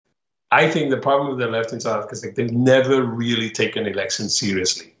I think the problem with the left in South Africa is like they've never really taken elections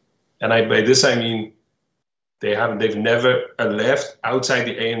seriously. And by this I mean they've never, a left outside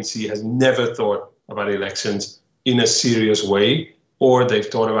the ANC has never thought about elections in a serious way, or they've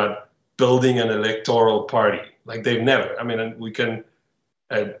thought about building an electoral party. Like they've never. I mean, and we can,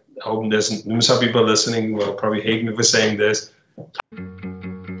 I hope there's some people listening will probably hate me for saying this.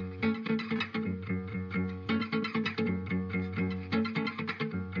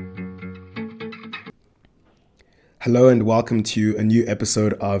 Hello and welcome to a new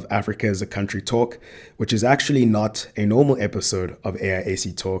episode of Africa as a Country Talk, which is actually not a normal episode of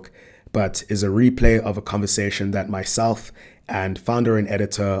AIAC Talk, but is a replay of a conversation that myself and founder and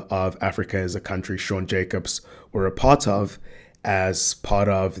editor of Africa as a Country, Sean Jacobs, were a part of as part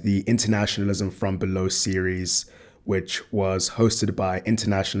of the Internationalism from Below series, which was hosted by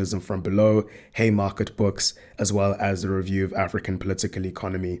Internationalism from Below, Haymarket Books, as well as the Review of African Political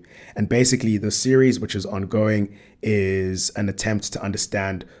Economy. And basically, the series, which is ongoing, is an attempt to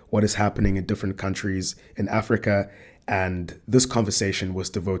understand what is happening in different countries in Africa. And this conversation was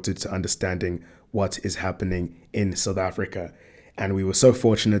devoted to understanding what is happening in South Africa. And we were so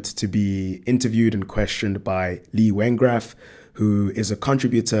fortunate to be interviewed and questioned by Lee Wengraf, who is a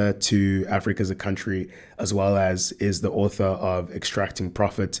contributor to Africa as a Country, as well as is the author of Extracting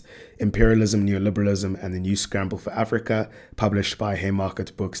Profit, Imperialism, Neoliberalism, and the New Scramble for Africa, published by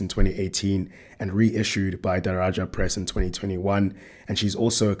Haymarket Books in 2018 and reissued by Daraja Press in 2021. And she's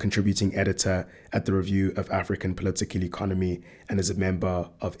also a contributing editor at the Review of African Political Economy and is a member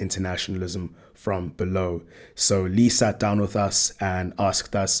of Internationalism from Below. So Lee sat down with us and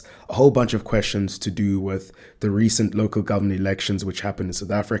asked us a whole bunch of questions to do with the recent local government elections which happened in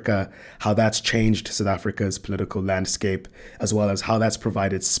South Africa, how that's changed South Africa's political landscape, as well as how that's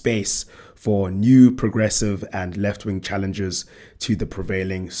provided space for new progressive and left-wing challenges to the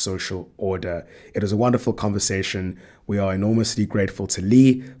prevailing social order. It is a wonderful conversation. We are enormously grateful to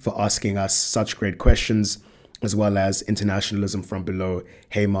Lee for asking us such great questions, as well as Internationalism from Below,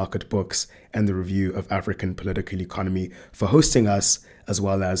 Haymarket Books, and the Review of African Political Economy for hosting us, as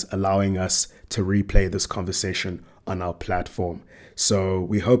well as allowing us to replay this conversation on our platform. So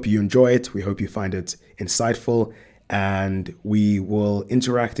we hope you enjoy it. We hope you find it insightful, and we will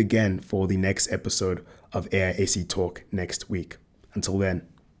interact again for the next episode of AIAC Talk next week. Until then.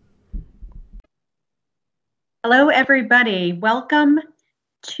 Hello, everybody. Welcome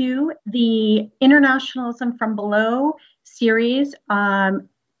to the Internationalism from Below series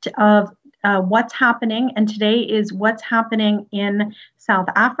of what's happening. And today is what's happening in South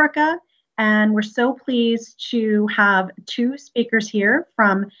Africa. And we're so pleased to have two speakers here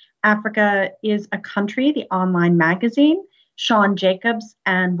from Africa is a Country, the online magazine, Sean Jacobs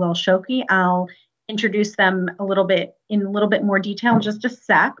and Will Shoki. I'll introduce them in a little bit more detail in just a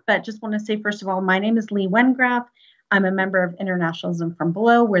sec, but just want to say, first of all, my name is Lee Wengraf. I'm a member of Internationalism from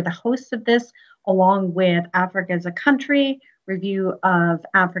Below. We're the hosts of this, along with Africa as a Country, Review of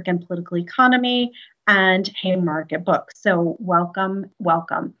African Political Economy, and Haymarket Books. So welcome.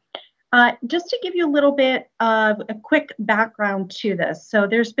 Just to give you a little bit of a quick background to this. So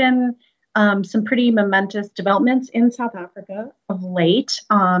there's been some pretty momentous developments in South Africa of late.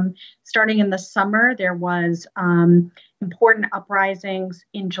 Starting in the summer, there was important uprisings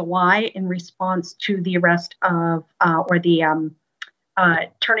in July in response to the arrest of,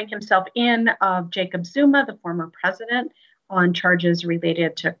 turning himself in of Jacob Zuma, the former president, on charges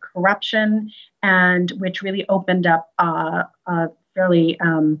related to corruption, and which really opened up fairly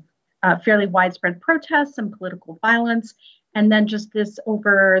widespread protests and political violence. And then just this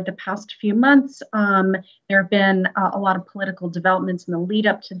over the past few months, there have been a lot of political developments in the lead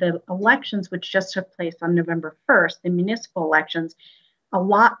up to the elections, which just took place on November 1st, the municipal elections. A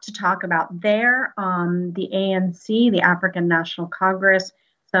lot to talk about there. The ANC, the African National Congress,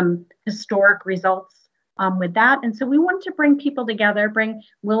 some historic results with that. And so we wanted to bring people together, bring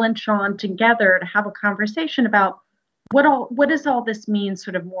Will and Sean together to have a conversation about what does all this mean,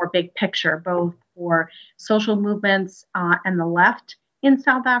 sort of more big picture, both for social movements and the left in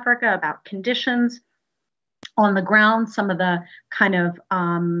South Africa, about conditions on the ground, some of the kind of,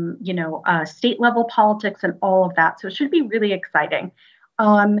 state level politics and all of that. So it should be really exciting.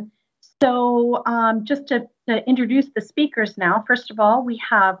 Just to introduce the speakers now, first of all, we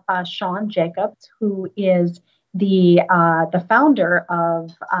have Sean Jacobs, who is the founder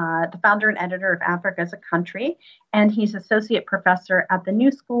and editor of Africa as a Country, and he's associate professor at the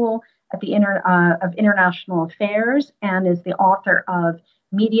New School at the of International Affairs, and is the author of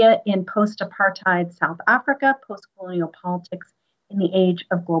Media in Post-Apartheid South Africa, Post-Colonial Politics in the Age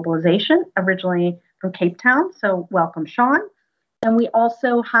of Globalization, originally from Cape Town. So welcome, Sean. And we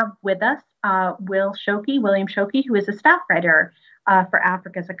also have with us William Shoki, who is a staff writer for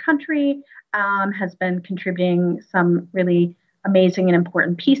Africa as a Country, has been contributing some really amazing and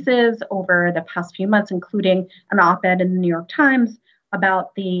important pieces over the past few months, including an op-ed in the New York Times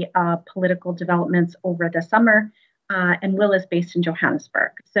about the political developments over the summer. And Will is based in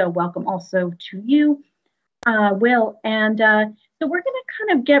Johannesburg. So welcome also to you, Will. And so we're going to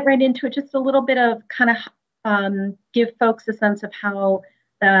kind of get right into it, just a little bit of kind of give folks a sense of how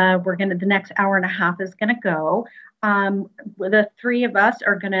the next hour and a half is going to go. The three of us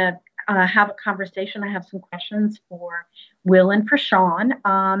are going to have a conversation. I have some questions for Will and for Sean.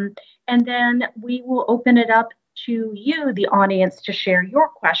 And then we will open it up to you, the audience, to share your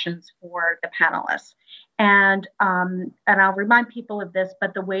questions for the panelists. And I'll remind people of this,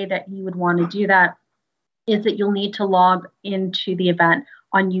 but the way that you would want to do that is that you'll need to log into the event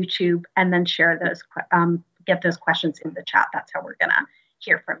on YouTube and then share those, get those questions in the chat. That's how we're going to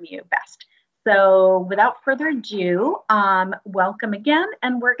hear from you best. So without further ado, welcome again,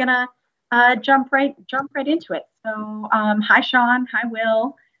 and we're going to jump right into it. So hi, Sean. Hi,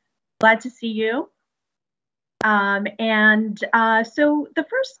 Will. Glad to see you. So the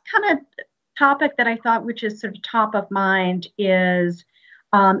first kind of topic that I thought, which is sort of top of mind, is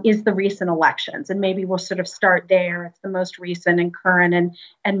the recent elections, and maybe we'll sort of start there. It's the most recent and current,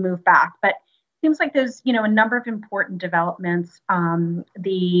 and move back. But it seems like there's a number of important developments.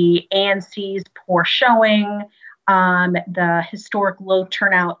 The ANC's poor showing, the historic low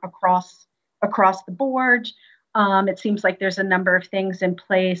turnout across the board. It seems like there's a number of things in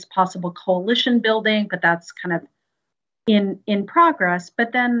place, possible coalition building, but that's kind of in progress.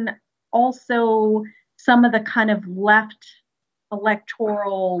 But then also some of the kind of left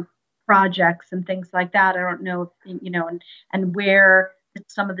electoral projects and things like that. I don't know, and where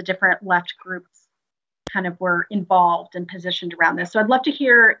some of the different left groups kind of were involved and positioned around this. So I'd love to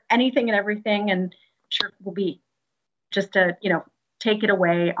hear anything and everything, and sure will be just to, take it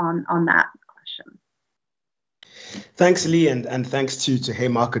away on that question. Thanks, Lee, and thanks to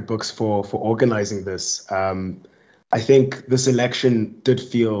Haymarket Books for organizing this. I think this election did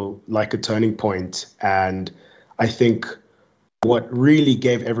feel like a turning point, and I think what really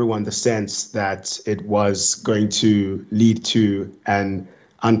gave everyone the sense that it was going to lead to an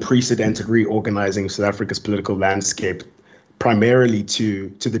unprecedented reorganizing of South Africa's political landscape, primarily to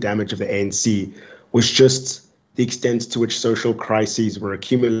the damage of the ANC, was just the extent to which social crises were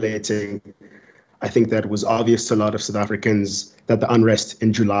accumulating. I think that it was obvious to a lot of South Africans that the unrest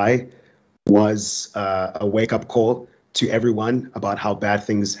in July was a wake-up call to everyone about how bad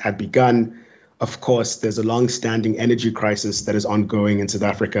things had begun. Of course, there's a long-standing energy crisis that is ongoing in South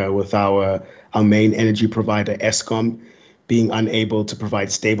Africa, with our main energy provider, Eskom, being unable to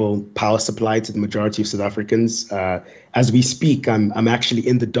provide stable power supply to the majority of South Africans. As we speak, I'm actually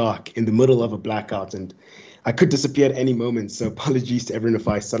in the dark, in the middle of a blackout, and I could disappear at any moment. So apologies to everyone if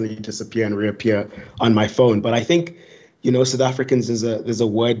I suddenly disappear and reappear on my phone. But I think, South Africans, there's a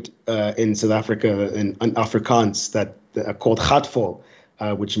word in South Africa in Afrikaans that called gatvol,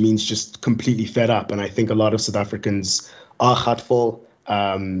 which means just completely fed up. And I think a lot of South Africans are gatvol,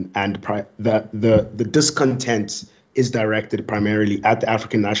 and the discontent is directed primarily at the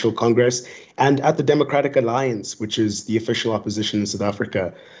African National Congress and at the Democratic Alliance, which is the official opposition in South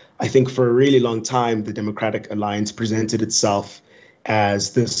Africa. I think for a really long time, the Democratic Alliance presented itself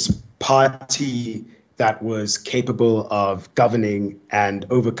as this party that was capable of governing and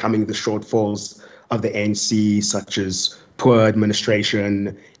overcoming the shortfalls of the ANC, such as poor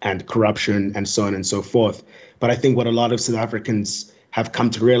administration and corruption and so on and so forth. But I think what a lot of South Africans have come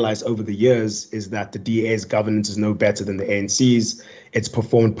to realize over the years is that the DA's governance is no better than the ANC's. It's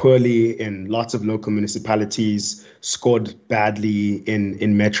performed poorly in lots of local municipalities, scored badly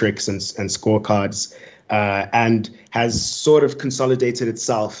in metrics and scorecards, and has sort of consolidated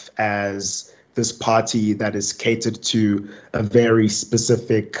itself as this party that is catered to a very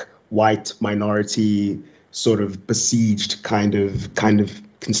specific white minority, sort of besieged kind of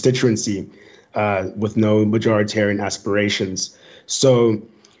constituency, with no majoritarian aspirations. So,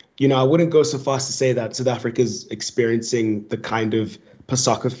 I wouldn't go so far as to say that South Africa is experiencing the kind of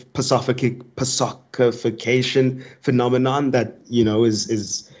Pacification phenomenon that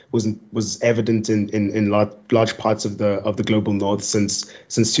was evident in large parts of the global north since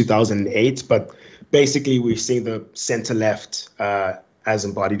 2008. But basically, we're seeing the center left as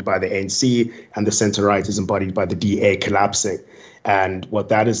embodied by the ANC, and the center right is embodied by the DA collapsing. And what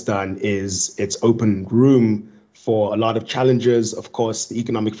that has done is it's opened room for a lot of challenges. Of course, the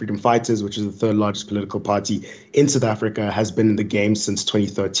Economic Freedom Fighters, which is the third largest political party in South Africa, has been in the game since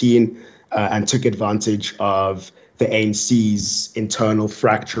 2013 and took advantage of the ANC's internal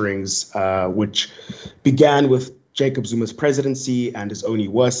fracturings, which began with Jacob Zuma's presidency and has only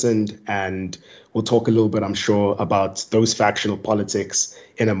worsened. And we'll talk a little bit, I'm sure, about those factional politics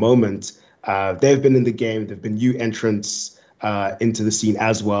in a moment. They've been in the game. There have been new entrants into the scene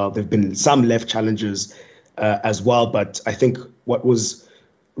as well. There have been some left challengers as well. But I think what was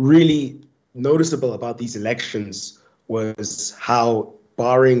really noticeable about these elections was how,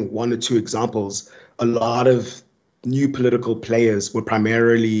 barring one or two examples, a lot of new political players were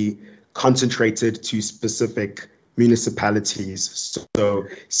primarily concentrated to specific municipalities. So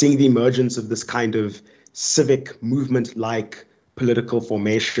seeing the emergence of this kind of civic movement-like political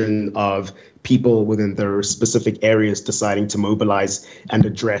formation of people within their specific areas deciding to mobilize and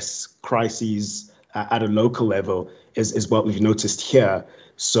address crises at a local level is what we've noticed here.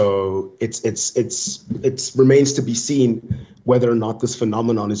 So it remains to be seen whether or not this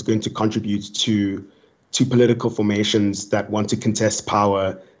phenomenon is going to contribute to political formations that want to contest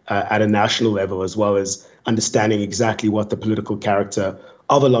power at a national level, as well as understanding exactly what the political character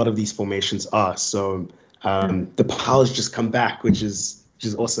of a lot of these formations are. So the powers just come back, which is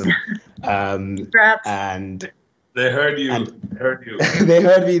awesome. And they heard you. They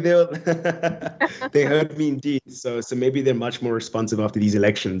heard me. They heard me indeed. So maybe they're much more responsive after these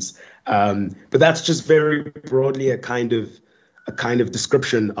elections. But that's just very broadly a kind of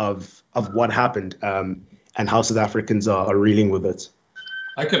description of what happened and how South Africans are reeling with it.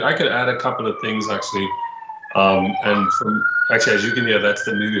 I could add a couple of things actually, and actually, as you can hear, that's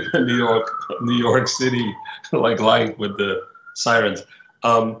the New York City light with the sirens.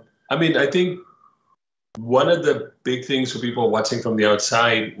 I mean, I think one of the big things for people watching from the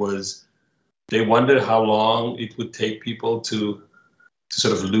outside was they wondered how long it would take people to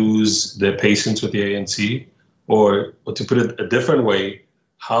sort of lose their patience with the ANC, or to put it a different way,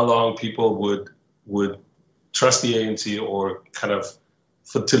 how long people would trust the ANC or kind of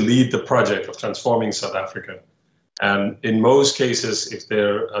to lead the project of transforming South Africa. And in most cases, if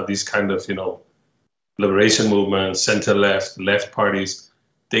there are these kind of, liberation movements, left parties,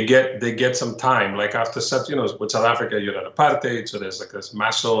 they get some time. Like after such, with South Africa, you had apartheid, so there's like this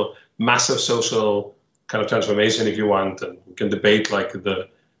massive social kind of transformation, if you want, and we can debate like the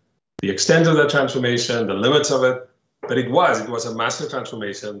extent of that transformation, the limits of it. But it was a massive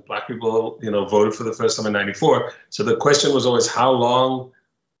transformation. Black people, voted for the first time in '94. So the question was always, how long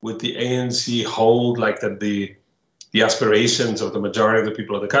would the ANC hold like the aspirations of the majority of the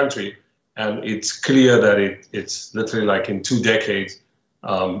people of the country? And it's clear that it's literally like in 2 decades,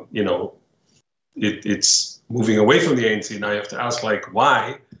 it's moving away from the ANC. Now you have to ask like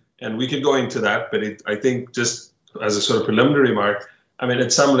why, and we could go into that. But I think just as a sort of preliminary remark, I mean,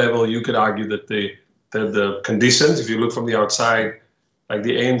 at some level you could argue that the conditions, if you look from the outside, like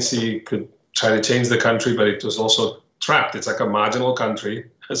the ANC could try to change the country, but it was also trapped. It's like a marginal country.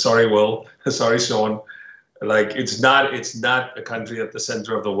 Sorry, Will. Sorry, Sean. Like it's not a country at the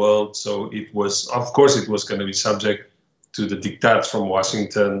center of the world. So it was going to be subject to the diktats from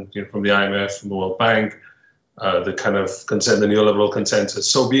Washington, from the IMF, from the World Bank, the kind of the neoliberal consensus.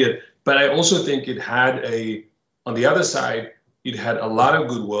 So be it. But I also think it had on the other side, it had a lot of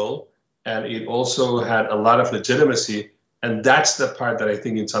goodwill, and it also had a lot of legitimacy. And that's the part that I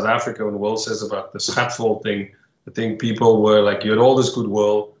think in South Africa, when Will says about the Schatveld thing, I think people were like, you had all this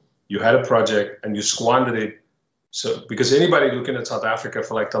goodwill, you had a project, and you squandered it. So because anybody looking at South Africa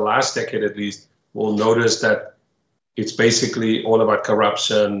for like the last decade at least will notice that it's basically all about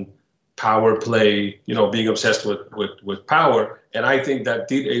corruption, power play, being obsessed with power. And I think that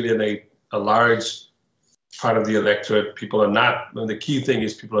did alienate a large part of the electorate. The key thing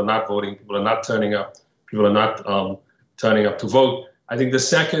is people are not voting, people are not turning up, people are not turning up to vote. I think the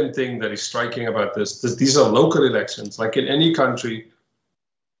second thing that is striking about these are local elections. Like in any country,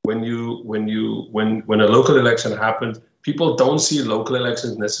 when a local election happens, people don't see local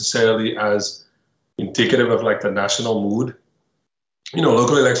elections necessarily as indicative of like the national mood.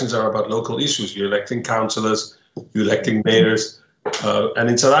 Local elections are about local issues. You're electing councillors, you're electing mayors. And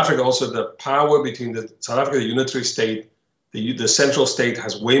in South Africa, also the power between South Africa, the unitary state, the central state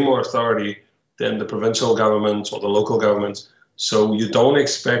has way more authority than the provincial governments or the local governments. So you don't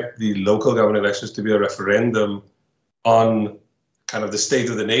expect the local government elections to be a referendum on kind of the state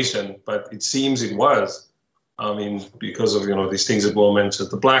of the nation, but it seems it was. I mean, because of these things that Will mentioned,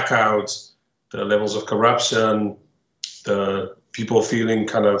 the blackouts, the levels of corruption, the people feeling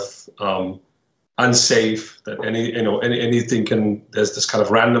kind of unsafe, that anything there's this kind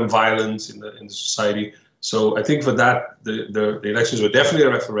of random violence in the society. So I think for that, the elections were definitely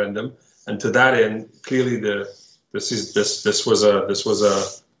a referendum, and to that end, clearly this was a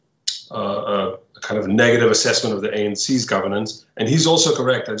kind of negative assessment of the ANC's governance. And he's also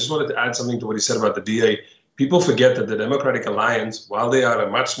correct. I just wanted to add something to what he said about the DA. People forget that the Democratic Alliance, while they are a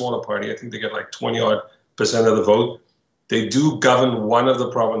much smaller party, I think they get like 20% of the vote, they do govern one of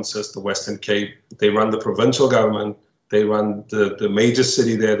the provinces, the Western Cape. They run the provincial government. They run the major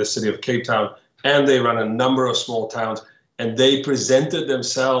city there, the city of Cape Town, and they run a number of small towns. And they presented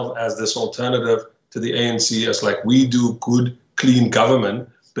themselves as this alternative to the ANC as like, we do good, clean government.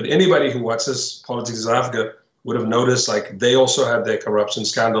 But anybody who watches politics in South Africa would have noticed, like, they also had their corruption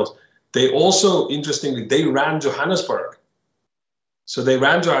scandals. They also, interestingly, they ran Johannesburg. So they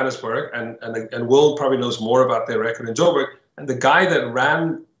ran Johannesburg, and Will probably knows more about their record in Joburg. And the guy that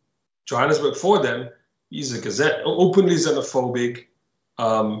ran Johannesburg for them, he's a Gazette, openly xenophobic,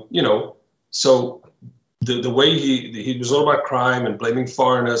 So the way he was all about crime and blaming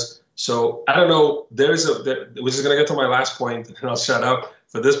foreigners. So I don't know. We're just going to get to my last point, and I'll shut up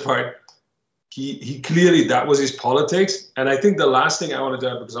for this part. He clearly, that was his politics. And I think the last thing I want to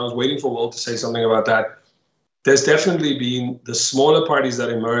do, because I was waiting for Will to say something about that, there's definitely been the smaller parties that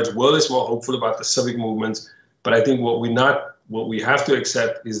emerge. Will is more hopeful about the civic movements. But I think what we have to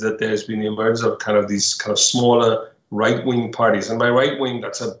accept is that there's been the emergence of kind of these kind of smaller right-wing parties. And by right-wing,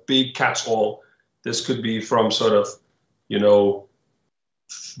 that's a big catch-all. This could be from sort of,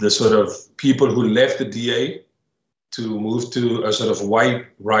 the sort of people who left the DA to move to a sort of white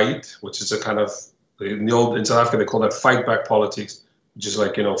right, which is a kind of, in South Africa, they call that fight back politics, which is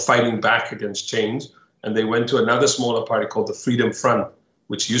like, fighting back against change. And they went to another smaller party called the Freedom Front,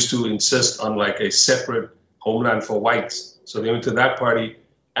 which used to insist on like a separate homeland for whites. So they went to that party.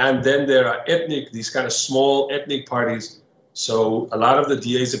 And then there are these kind of small ethnic parties. So a lot of the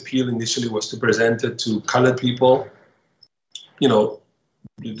DA's appeal initially was to present it to colored people.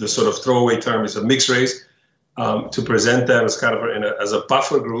 The sort of throwaway term is a mixed race, to present them as kind of as a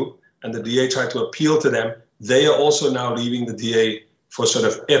buffer group. And the DA tried to appeal to them. They are also now leaving the DA for sort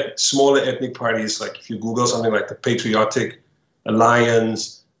of smaller ethnic parties. Like if you Google something like the Patriotic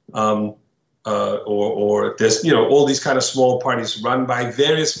Alliance, or there's, all these kind of small parties run by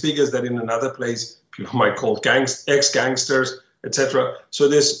various figures that in another place people might call ex-gangsters, etc. So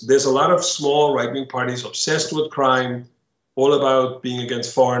there's a lot of small right-wing parties obsessed with crime, all about being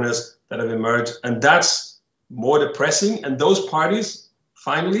against foreigners that have emerged. And that's more depressing. And those parties,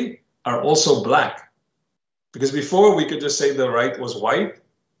 finally, are also black. Because before we could just say the right was white.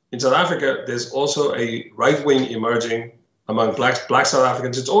 In South Africa, there's also a right wing emerging among black South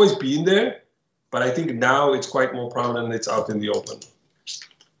Africans. It's always been there, but I think now it's quite more prominent and it's out in the open.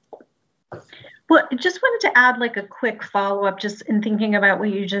 Well, I just wanted to add like a quick follow-up just in thinking about what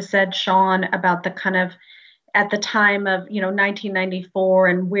you just said, Sean, about the kind of at the time of, 1994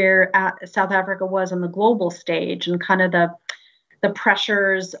 and where South Africa was on the global stage and kind of the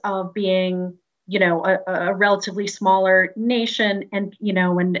pressures of being a relatively smaller nation and,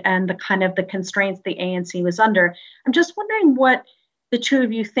 and the kind of the constraints the ANC was under. I'm just wondering what the two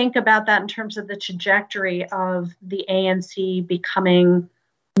of you think about that in terms of the trajectory of the ANC becoming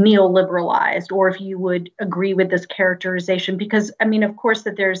neoliberalized, or if you would agree with this characterization, because of course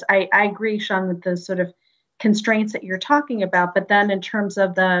that I agree, Sean, with the sort of constraints that you're talking about, but then in terms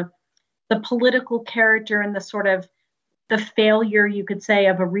of the political character and the sort of the failure, you could say,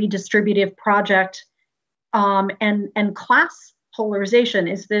 of a redistributive project and class polarization,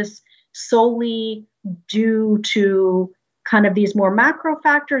 is this solely due to kind of these more macro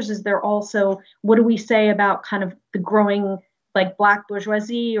factors? Is there also, what do we say about kind of the growing like black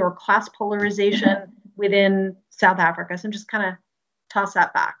bourgeoisie or class polarization within South Africa? So I'm just kind of toss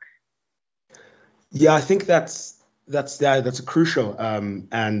that back. Yeah, I think that's a crucial.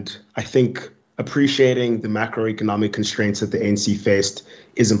 And I think appreciating the macroeconomic constraints that the ANC faced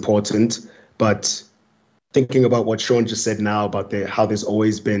is important. But thinking about what Sean just said now about how there's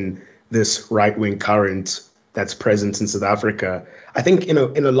always been this right-wing current that's present in South Africa, I think in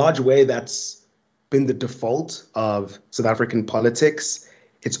a large way that's been the default of South African politics.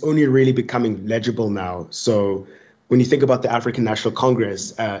 It's only really becoming legible now. So when you think about the African National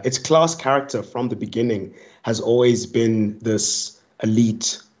Congress, its class character from the beginning has always been this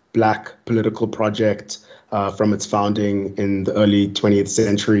elite black political project from its founding in the early 20th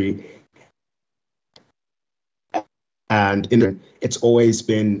century. And it's always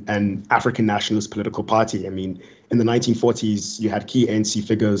been an African nationalist political party. I mean, in the 1940s, you had key ANC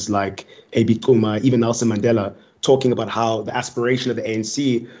figures like A.B. Xuma, even Nelson Mandela, talking about how the aspiration of the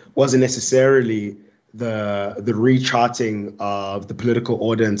ANC wasn't necessarily the recharting of the political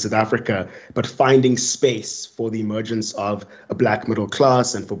order in South Africa, but finding space for the emergence of a black middle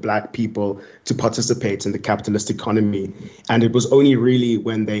class and for black people to participate in the capitalist economy. And it was only really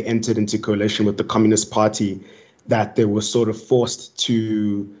when they entered into coalition with the Communist Party that they were sort of forced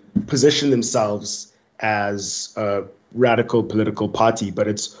to position themselves as a radical political party. But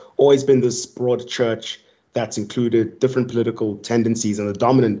it's always been this broad church that's included different political tendencies, and the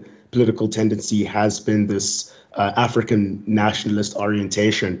dominant political tendency has been this African nationalist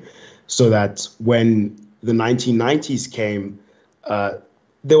orientation. So that when the 1990s came,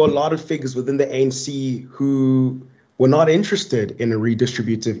 there were a lot of figures within the ANC who were not interested in a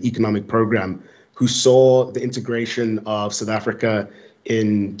redistributive economic program, who saw the integration of South Africa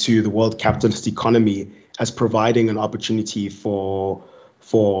into the world capitalist economy as providing an opportunity for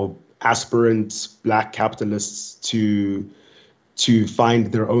aspirant black capitalists to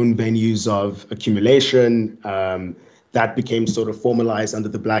find their own venues of accumulation. That became sort of formalized under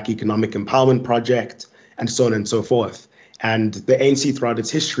the Black Economic Empowerment Project, and so on and so forth. And the ANC throughout its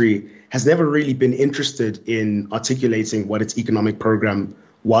history has never really been interested in articulating what its economic program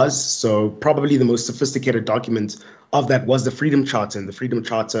was. So probably the most sophisticated document of that was the Freedom Charter. And the Freedom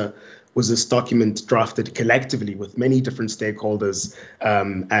Charter was this document drafted collectively with many different stakeholders,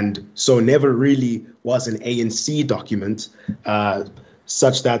 and so never really was an ANC document,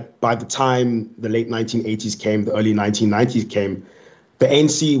 such that by the time the late 1980s came, the early 1990s came, the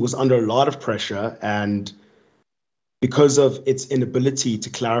ANC was under a lot of pressure, and because of its inability to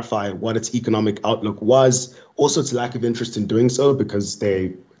clarify what its economic outlook was, also its lack of interest in doing so, because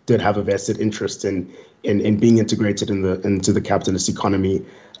they did have a vested interest in being integrated into the capitalist economy,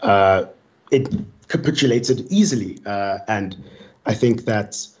 it capitulated easily. And I think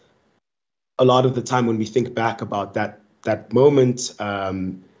that a lot of the time when we think back about that moment,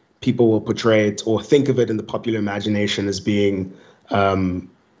 people will portray it or think of it in the popular imagination as being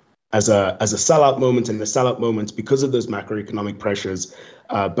as a sellout moment, and the sellout moment because of those macroeconomic pressures.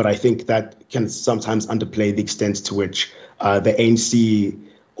 But I think that can sometimes underplay the extent to which the ANC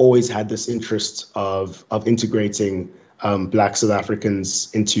always had this interest of integrating Black South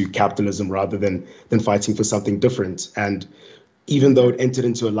Africans into capitalism rather than fighting for something different. And even though it entered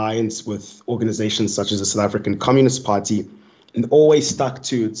into alliance with organizations such as the South African Communist Party, it always stuck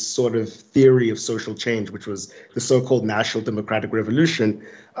to its sort of theory of social change, which was the so-called National Democratic Revolution,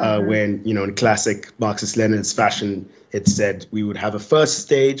 when, in classic Marxist-Leninist fashion, it said we would have a first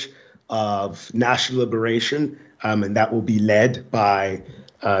stage of national liberation, and that will be led by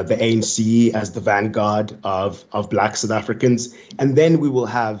the ANC as the vanguard of Black South Africans. And then we will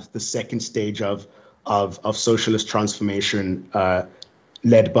have the second stage of socialist transformation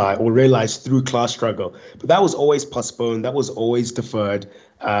led by or realized through class struggle. But that was always postponed. That was always deferred.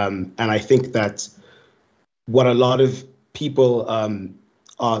 And I think that what a lot of people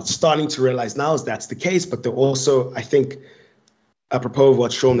are starting to realize now is that's the case. But they're also, I think, apropos of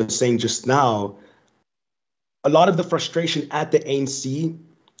what Sean was saying just now, a lot of the frustration at the ANC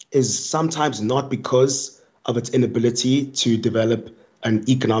is sometimes not because of its inability to develop an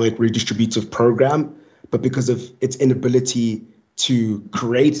economic redistributive program, but because of its inability to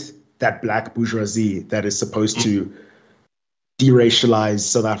create that Black bourgeoisie that is supposed to deracialize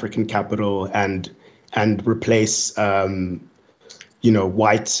South African capital and replace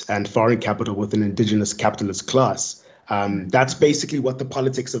white and foreign capital with an indigenous capitalist class. That's basically what the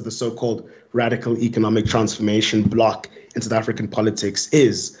politics of the so-called radical economic transformation bloc in South African politics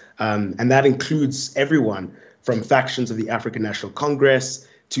is. And that includes everyone from factions of the African National Congress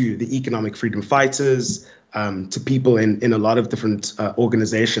to the economic freedom fighters, to people in a lot of different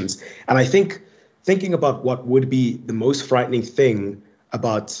organizations. And I think thinking about what would be the most frightening thing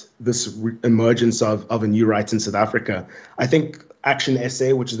about this emergence of a new right in South Africa, I think Action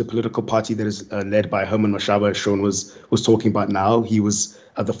SA, which is the political party that is led by Herman Mashaba, as Sean was talking about now. He was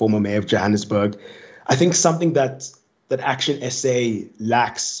the former mayor of Johannesburg. I think something that Action SA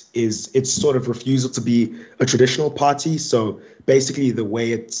lacks is its sort of refusal to be a traditional party. So basically the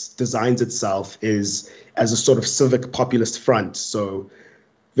way it designs itself is as a sort of civic populist front. So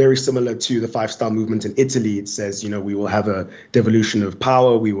very similar to the Five Star Movement in Italy. It says, we will have a devolution of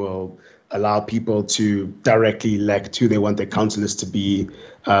power. We will allow people to directly elect who they want their councillors to be,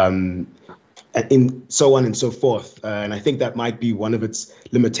 and so on and so forth. And I think that might be one of its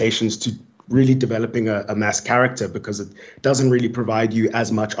limitations to really developing a mass character, because it doesn't really provide you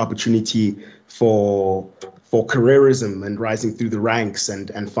as much opportunity for careerism and rising through the ranks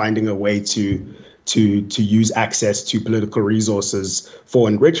and finding a way to use access to political resources for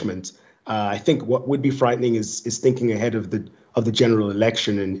enrichment. I think what would be frightening is thinking ahead of the general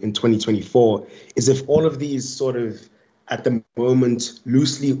election in 2024 is if all of these sort of, at the moment,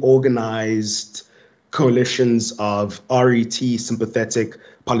 loosely organized coalitions of RET sympathetic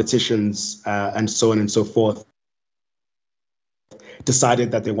politicians and so on and so forth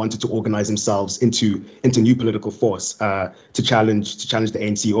decided that they wanted to organize themselves into new political force to challenge the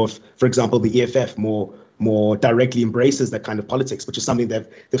ANC, or for example, the EFF more directly embraces that kind of politics, which is something that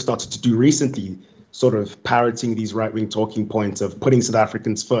they've started to do recently, sort of parroting these right-wing talking points of putting South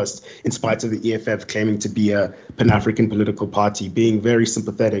Africans first, in spite of the EFF claiming to be a Pan-African political party, being very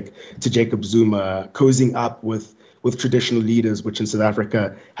sympathetic to Jacob Zuma, cozying up with traditional leaders, which in South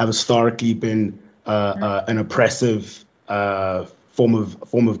Africa have historically been an oppressive form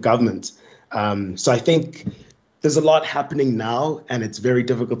of government. So I think there's a lot happening now, and it's very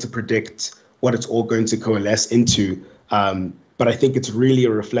difficult to predict what it's all going to coalesce into. But I think it's really a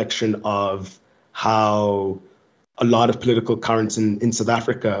reflection of how a lot of political currents in South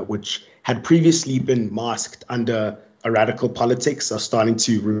Africa, which had previously been masked under a radical politics, are starting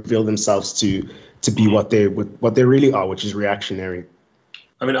to reveal themselves to be what they really are, which is reactionary.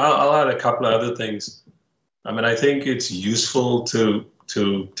 I mean, I'll add a couple of other things. I mean, I think it's useful to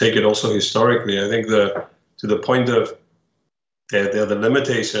take it also historically. I think to the point of there are the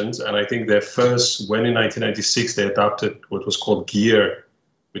limitations, and I think when in 1996 they adopted what was called GEAR,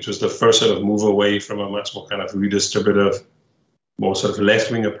 which was the first sort of move away from a much more kind of redistributive, more sort of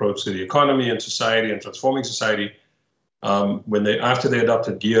left-wing approach to the economy and society and transforming society. After they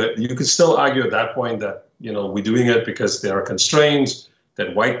adopted GEAR, you could still argue at that point that, you know, we're doing it because there are constraints,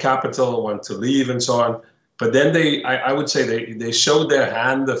 that white capital want to leave and so on. But then I would say they showed their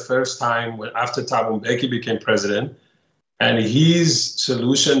hand the first time after Thabo Mbeki became president, and his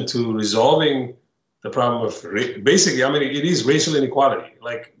solution to resolving the problem of basically, I mean, it is racial inequality.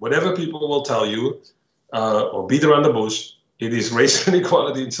 Like, whatever people will tell you or beat around the bush, it is racial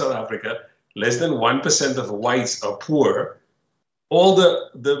inequality in South Africa. Less than 1% of whites are poor. All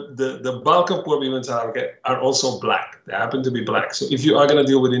the bulk of poor people in South Africa are also black. They happen to be black. So if you are going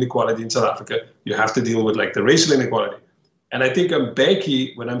to deal with inequality in South Africa, you have to deal with like the racial inequality. And I think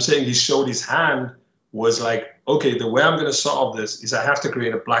Mbeki, when I'm saying he showed his hand, was like, okay, the way I'm going to solve this is I have to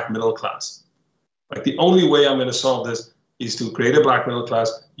create a black middle class. Like, the only way I'm going to solve this is to create a black middle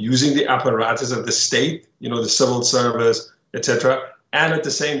class using the apparatus of the state, you know, the civil service, etc., and at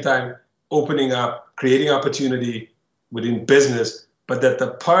the same time opening up, creating opportunity within business, but that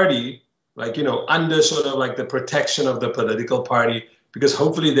the party, like, you know, under sort of like the protection of the political party, because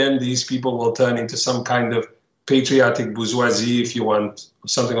hopefully then these people will turn into some kind of patriotic bourgeoisie, if you want, or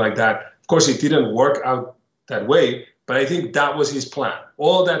something like that. Of course, it didn't work out that way, but I think that was his plan.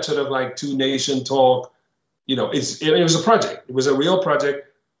 All that sort of like two-nation talk, you know, it was a project. It was a real project.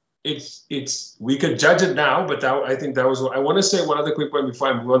 We could judge it now, but I think that was. I want to say one other quick point before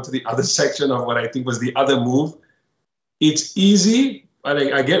I move on to the other section of what I think was the other move. It's easy.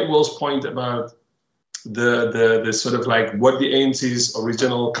 I get Will's point about the sort of like what the ANC's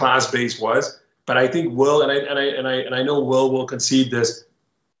original class base was, but I think Will and I know Will concede this,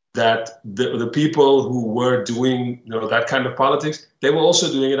 that the people who were doing, you know, that kind of politics, they were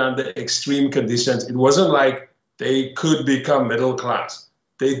also doing it under extreme conditions. It wasn't like they could become middle class.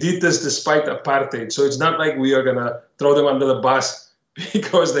 They did this despite apartheid. So it's not like we are going to throw them under the bus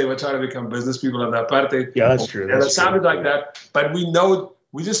because they were trying to become business people under apartheid. Yeah, that's true. And it sounded like that. But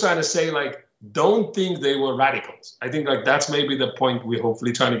we're just trying to say, like, don't think they were radicals. I think, like, that's maybe the point we're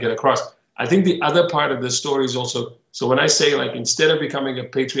hopefully trying to get across. I think the other part of the story is also, so when I say, like, instead of becoming a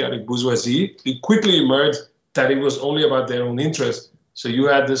patriotic bourgeoisie, it quickly emerged that it was only about their own interest. So you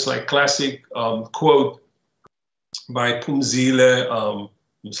had this, like, classic quote by Phumzile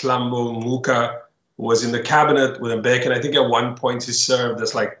Mlambo Ngcuka, who was in the cabinet with Mbeki, and I think at one point he served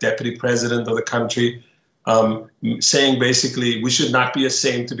as like deputy president of the country, saying basically we should not be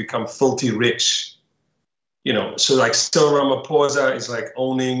ashamed to become filthy rich. You know, so like Cyril Ramaphosa is like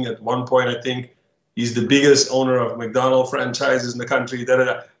owning at one point, I think he's the biggest owner of McDonald's franchises in the country.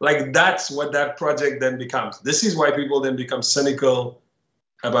 Like, that's what that project then becomes. This is why people then become cynical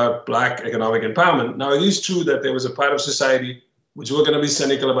about black economic empowerment. Now, it is true that there was a part of society which we're going to be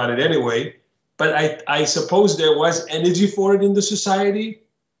cynical about it anyway, but I suppose there was energy for it in the society.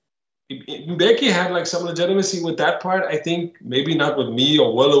 Mbeki had like some legitimacy with that part, I think, maybe not with me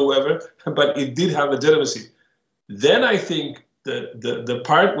or Will or whoever, but it did have legitimacy. Then I think the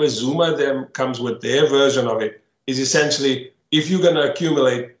part where Zuma then comes with their version of it is essentially, if you're going to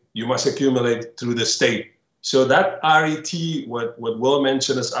accumulate, you must accumulate through the state. So that RET, what Will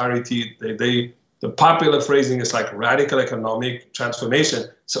mentioned as RET, the popular phrasing is like radical economic transformation.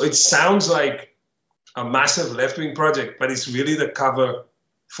 So it sounds like a massive left-wing project, but it's really the cover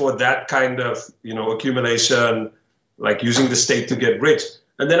for that kind of, accumulation, like using the state to get rich.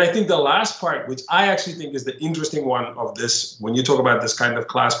 And then I think the last part, which I actually think is the interesting one of this, when you talk about this kind of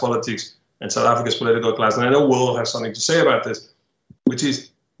class politics and South Africa's political class, and I know Will has something to say about this, which is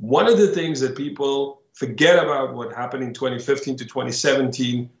one of the things that people forget about what happened in 2015 to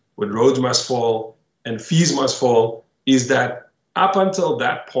 2017 when Rhodes must fall and fees must fall, is that up until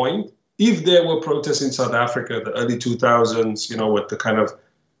that point, if there were protests in South Africa, the early 2000s, with the kind of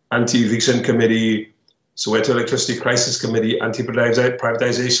anti-eviction committee, Soweto Electricity Crisis Committee,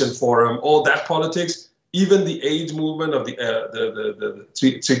 Anti-Privatization Forum, all that politics, even the AIDS movement of the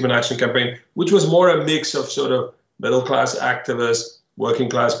Treatment Action Campaign, which was more a mix of sort of middle-class activists,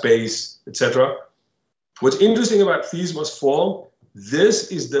 working-class base, etc. What's interesting about Fees Must Fall,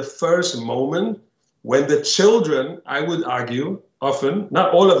 this is the first moment when the children, I would argue, often,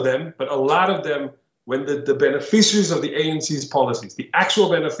 not all of them, but a lot of them, when the beneficiaries of the ANC's policies, the actual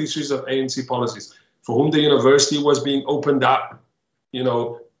beneficiaries of ANC policies, for whom the university was being opened up,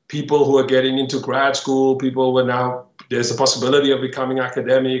 people who are getting into grad school, people who are now, there's a possibility of becoming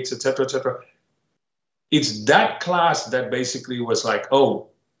academics, etc., etc. It's that class that basically was like, oh,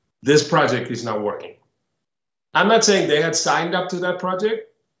 this project is not working. I'm not saying they had signed up to that project,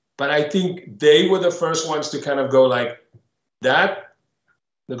 but I think they were the first ones to kind of go like, that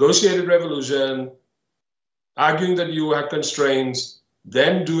negotiated revolution, arguing that you had constraints,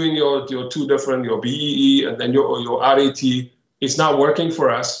 then doing your two different, your BEE and then your RAT, it's not working for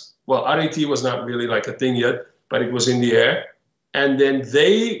us. Well, RAT was not really like a thing yet, but it was in the air. And then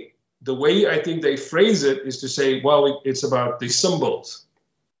the way I think they phrase it is to say, well, it's about the symbols.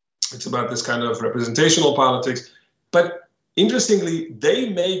 It's about this kind of representational politics. But interestingly,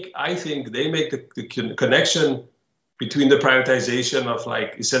 I think they make the connection between the privatization of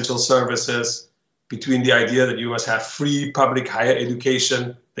like essential services, between the idea that you must have free public higher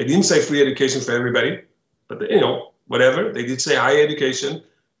education. They didn't say free education for everybody, but whatever. They did say higher education.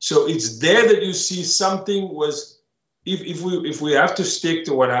 So it's there that you see something was, if we have to stick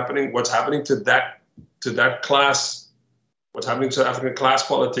to what's happening to that class, what's happening to African class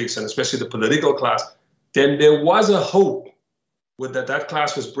politics, and especially the political class, then there was a hope that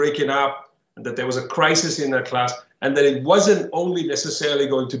class was breaking up and that there was a crisis in that class, and that it wasn't only necessarily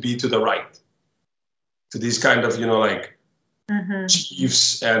going to be to the right, to these kind of,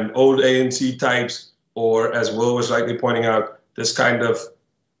 chiefs and old ANC types, or as Will was rightly pointing out, this kind of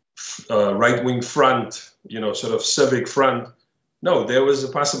right-wing front, sort of civic front. No, there was a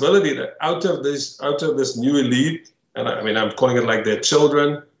possibility that out of this new elite, and I mean, I'm calling it like their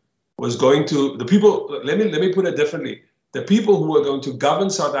children, was going to, the people, let me put it differently, the people who were going to govern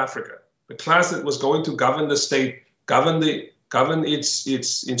South Africa, the class that was going to govern the state, govern its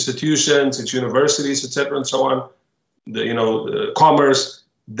institutions, its universities, etc., and so on, the commerce,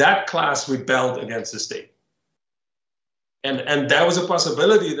 that class rebelled against the state. And that was a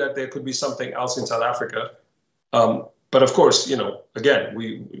possibility that there could be something else in South Africa. But of course, again,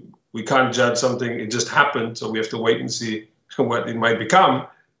 we can't judge something, it just happened, so we have to wait and see what it might become.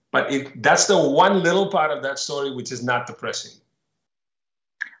 But that's the one little part of that story which is not depressing.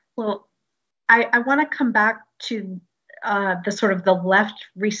 Well, I want to come back to the sort of the left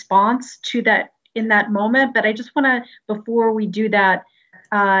response to that in that moment, but I just want to, before we do that,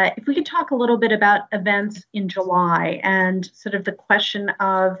 if we could talk a little bit about events in July and sort of the question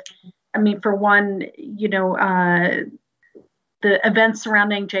of, I mean, for one, the events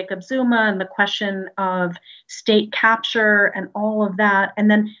surrounding Jacob Zuma and the question of state capture and all of that.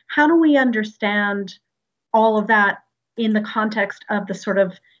 And then how do we understand all of that in the context of the sort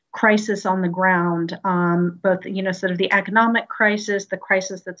of crisis on the ground, both, sort of the economic crisis, the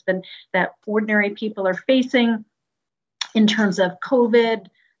crisis that ordinary people are facing in terms of COVID,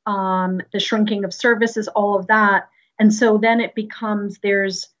 the shrinking of services, all of that. And so then it becomes I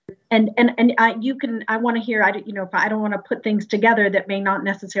want to hear, if I don't want to put things together that may not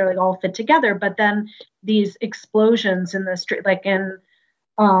necessarily all fit together, but then these explosions in the street, like in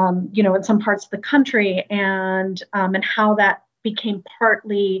some parts of the country, and how that became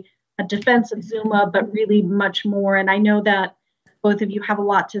partly a defense of Zuma, but really much more. And I know that both of you have a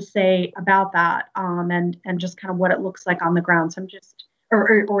lot to say about that, and just kind of what it looks like on the ground. So I'm just,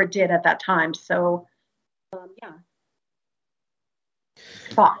 or it did at that time. So,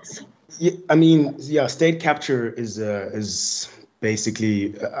 thoughts. Yeah, I mean, state capture is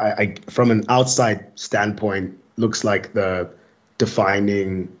basically, from an outside standpoint, looks like the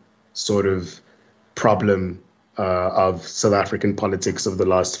defining sort of problem of South African politics of the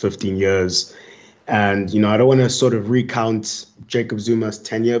last 15 years. And, I don't want to sort of recount Jacob Zuma's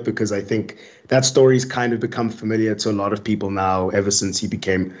tenure because I think that story's kind of become familiar to a lot of people now ever since he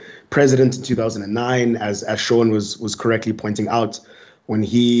became president in 2009, as Sean was correctly pointing out, when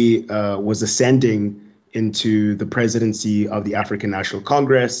he was ascending into the presidency of the African National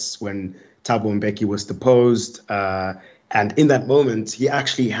Congress, when Thabo Mbeki was deposed. And in that moment, he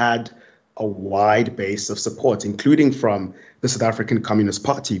actually had a wide base of support, including from the South African Communist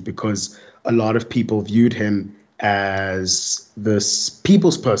Party, because a lot of people viewed him as this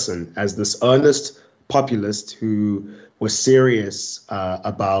people's person, as this earnest populist who was serious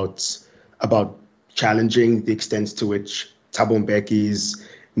about challenging the extent to which Thabo Mbeki's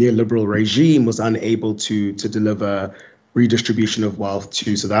neoliberal regime was unable to deliver redistribution of wealth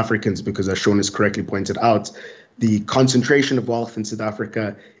to South Africans, because as Sean has correctly pointed out, the concentration of wealth in South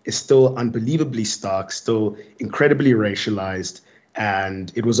Africa is still unbelievably stark, still incredibly racialized.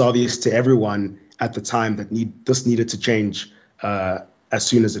 And it was obvious to everyone at the time that this needed to change as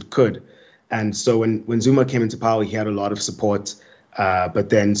soon as it could. And so when Zuma came into power, he had a lot of support. But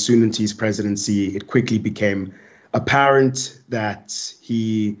then soon into his presidency, it quickly became apparent that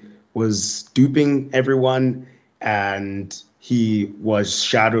he was duping everyone, and he was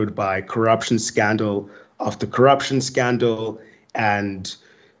shadowed by corruption scandal after corruption scandal. And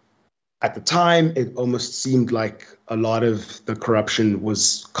at the time, it almost seemed like a lot of the corruption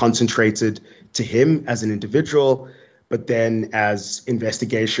was concentrated to him as an individual. But then as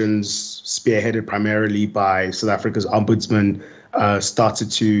investigations spearheaded primarily by South Africa's ombudsman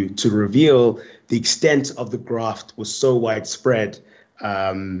started to reveal, the extent of the graft was so widespread.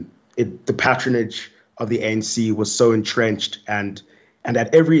 The patronage of the ANC was so entrenched, and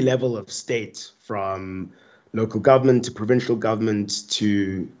at every level of state, from local government to provincial government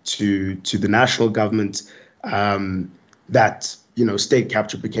to the national government, that state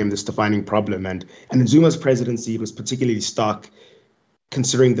capture became this defining problem. And in Zuma's presidency, it was particularly stark,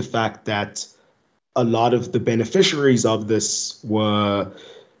 considering the fact that a lot of the beneficiaries of this were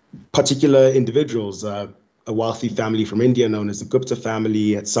particular individuals. A wealthy family from India known as the Gupta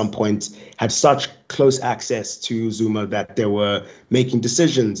family at some point had such close access to Zuma that they were making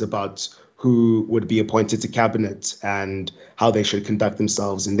decisions about who would be appointed to cabinet and how they should conduct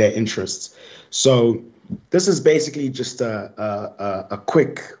themselves in their interests. So this is basically just a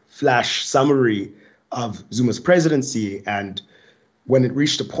quick flash summary of Zuma's presidency. And when it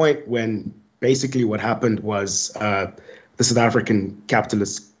reached a point when basically what happened was the South African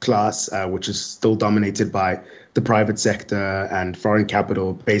capitalist class, which is still dominated by the private sector and foreign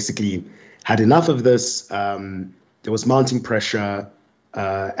capital, basically had enough of this. There was mounting pressure,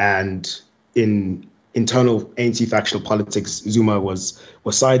 and in internal ANC factional politics, Zuma was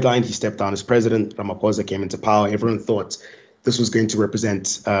sidelined. He stepped down as president. Ramaphosa came into power. Everyone thought this was going to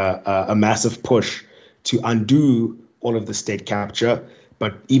represent a massive push to undo all of the state capture.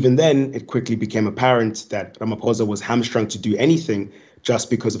 But even then, it quickly became apparent that Ramaphosa was hamstrung to do anything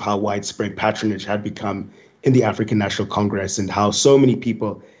just because of how widespread patronage had become in the African National Congress, and how so many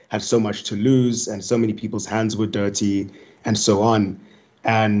people had so much to lose and so many people's hands were dirty and so on.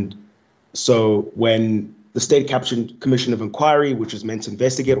 And so when the State Capture Commission of Inquiry, which was meant to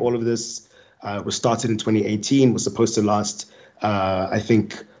investigate all of this, was started in 2018, was supposed to last, I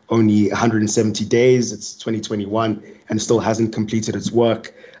think, only 170 days. It's 2021 and still hasn't completed its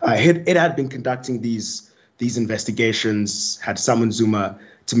work. It had been conducting these investigations, had summoned Zuma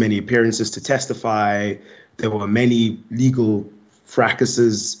to many appearances to testify. There were many legal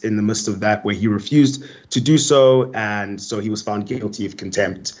fracases in the midst of that where he refused to do so. And so he was found guilty of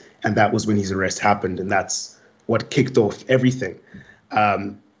contempt. And that was when his arrest happened. And that's what kicked off everything.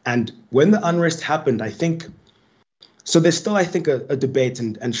 And when the unrest happened, I think, so there's still, I think, a debate,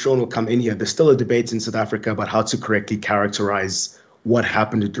 and Sean will come in here. There's still a debate in South Africa about how to correctly characterize what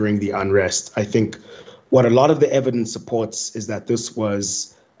happened during the unrest. I think what a lot of the evidence supports is that this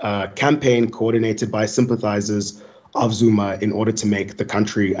was a campaign coordinated by sympathizers of Zuma in order to make the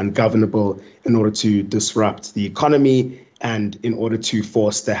country ungovernable, in order to disrupt the economy, and in order to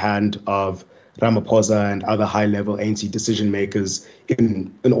force the hand of Ramaphosa and other high-level ANC decision makers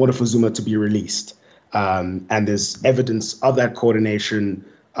in order for Zuma to be released. And there's evidence of that coordination,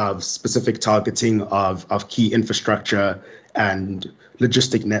 of specific targeting of key infrastructure and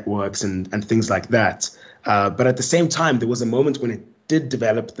logistic networks and things like that. But at the same time, there was a moment when it did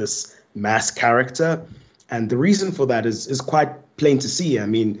develop this mass character. And the reason for that is quite plain to see. I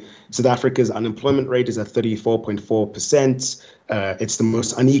mean, South Africa's unemployment rate is at 34.4%. It's the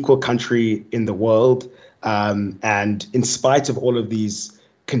most unequal country in the world. And in spite of all of these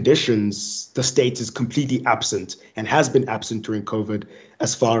conditions, the state is completely absent and has been absent during COVID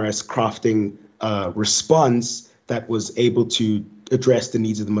as far as crafting response that was able to address the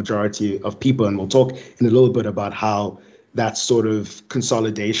needs of the majority of people. And we'll talk in a little bit about how that sort of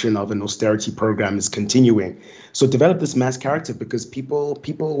consolidation of an austerity program is continuing. So it developed this mass character because people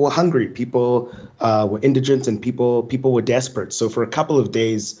were hungry, people were indigent, and people were desperate. So for a couple of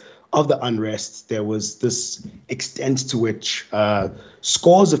days of the unrest, there was this extent to which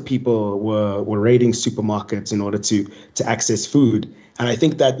scores of people were raiding supermarkets in order to access food. And I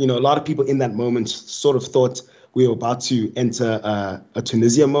think that, a lot of people in that moment sort of thought we were about to enter a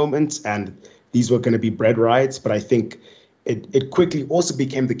Tunisia moment and these were going to be bread riots. But I think it quickly also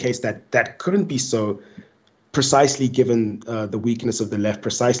became the case that that couldn't be so, precisely given the weakness of the left,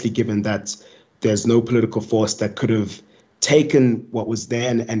 precisely given that there's no political force that could have taken what was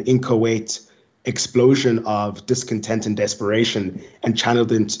then an inchoate explosion of discontent and desperation and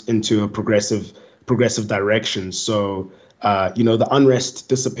channeled it into a progressive direction. So, the unrest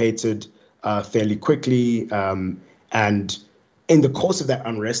dissipated fairly quickly. And in the course of that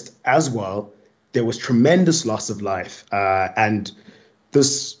unrest as well, there was tremendous loss of life. And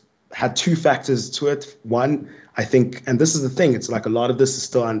this had two factors to it. One, I think, and this is the thing, it's like a lot of this is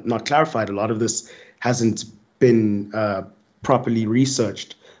still not clarified. A lot of this hasn't been properly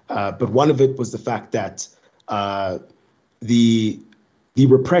researched. But one of it was the fact that the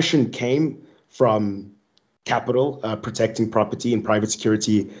repression came from capital, protecting property and private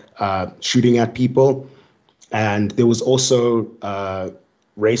security, shooting at people. And there was also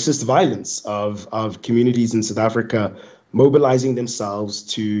racist violence of communities in South Africa mobilizing themselves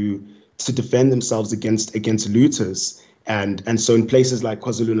to defend themselves against looters. And so in places like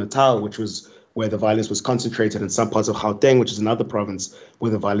KwaZulu-Natal, which was where the violence was concentrated, and some parts of Gauteng, which is another province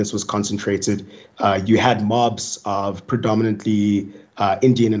where the violence was concentrated, you had mobs of predominantly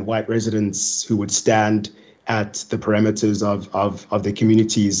Indian and white residents who would stand at the perimeters of their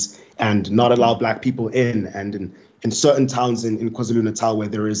communities and not allow Black people in. And in certain towns in KwaZulu-Natal, where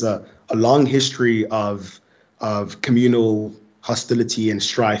there is a long history of communal hostility and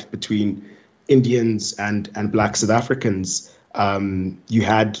strife between Indians and Black South Africans, you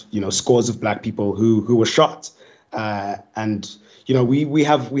had scores of Black people who were shot. And we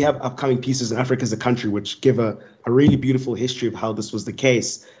have upcoming pieces in Africa as a country which give a really beautiful history of how this was the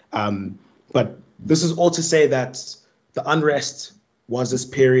case. But this is all to say that the unrest was this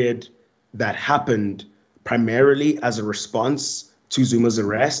period that happened primarily as a response to Zuma's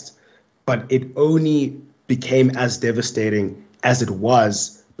arrest, but it only became as devastating as it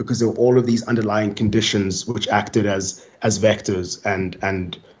was because there were all of these underlying conditions which acted as vectors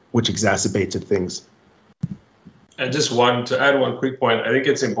and which exacerbated things. And just to add one quick point, I think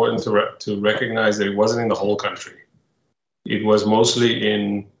it's important to recognize that it wasn't in the whole country. It was mostly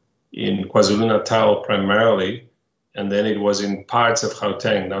in KwaZulu-Natal primarily, and then it was in parts of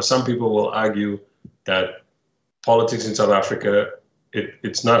Gauteng. Now, some people will argue that politics in South Africa,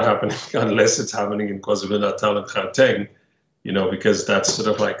 it's not happening unless it's happening in KwaZulu-Natal and Gauteng, because that's sort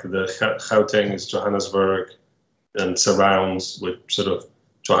of like the Gauteng is Johannesburg and surrounds with sort of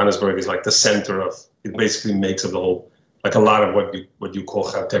Johannesburg is like the center of, it basically makes up the whole, like a lot of what you call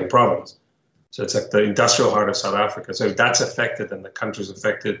Gauteng province. So it's like the industrial heart of South Africa. So if that's affected, then the country's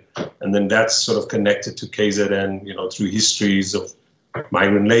affected. And then that's sort of connected to KZN, through histories of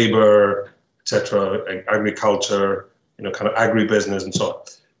migrant labor, et cetera, agriculture, kind of agribusiness and so on.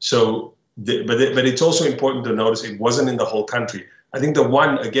 So, but it's also important to notice it wasn't in the whole country. I think the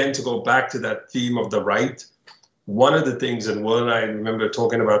one, again, to go back to that theme of the right, one of the things, and Will and I remember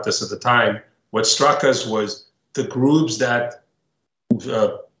talking about this at the time, what struck us was the groups that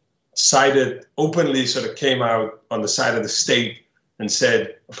openly sort of came out on the side of the state and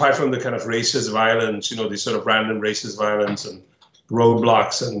said, apart from the kind of racist violence, these sort of random racist violence and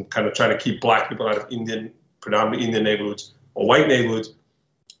roadblocks and kind of trying to keep Black people out of predominantly Indian neighborhoods or white neighborhoods,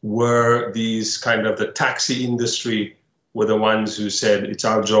 were these kind of the taxi industry were the ones who said it's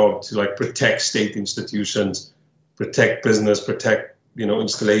our job to like protect state institutions, protect business, protect,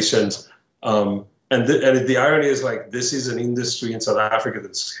 installations. And the irony is like, this is an industry in South Africa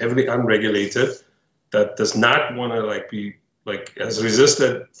that's heavily unregulated, that does not want to be has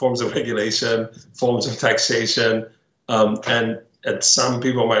resisted forms of regulation, forms of taxation. And some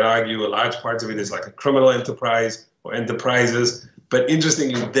people might argue a large part of it is like a criminal enterprise or enterprises. But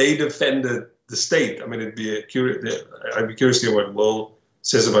interestingly, they defended the state. I mean, I'd be curious to hear what Will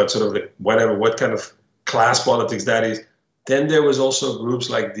says about sort of what kind of class politics that is. Then there was also groups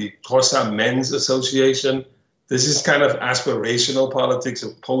like the Xhosa Men's Association. This is kind of aspirational politics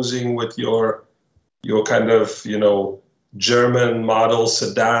of posing with your kind of, German model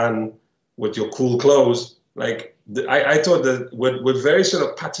sedan with your cool clothes. Like I thought that with very sort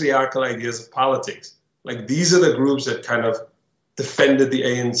of patriarchal ideas of politics, like these are the groups that kind of defended the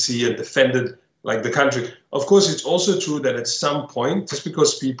ANC and defended like the country. Of course, it's also true that at some point, just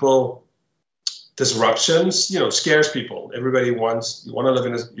because disruptions, scares people. Everybody you want to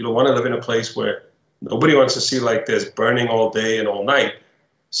live in a place where nobody wants to see like there's burning all day and all night.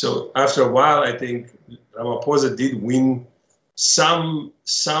 So after a while, I think Ramaphosa did win some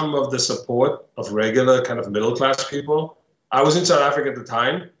of the support of regular kind of middle-class people. I was in South Africa at the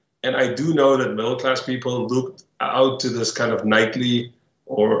time, and I do know that middle-class people looked out to this kind of nightly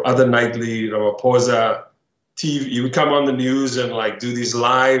or other nightly Ramaphosa TV. You would come on the news and like do these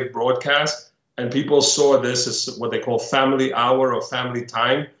live broadcasts, and people saw this as what they call family hour or family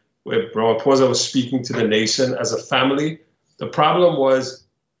time, where Ramaphosa was speaking to the nation as a family. The problem was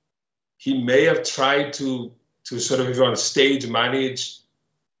he may have tried to sort of, if you're on stage, manage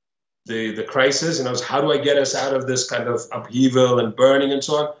the crisis, and it was, how do I get us out of this kind of upheaval and burning and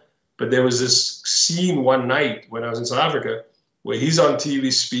so on. But there was this scene one night when I was in South Africa where he's on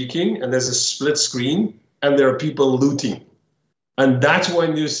TV speaking, and there's a split screen, and there are people looting. And that's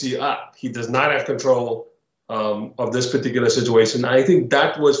when you see, he does not have control of this particular situation. I think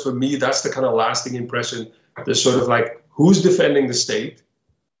that was, for me, that's the kind of lasting impression. There's sort of like, who's defending the state?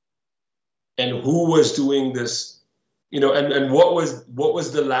 And who was doing this, and what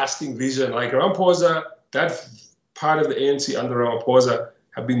was the lasting vision? Like Ramaphosa, that part of the ANC under Ramaphosa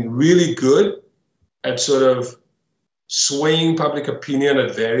have been really good at sort of swaying public opinion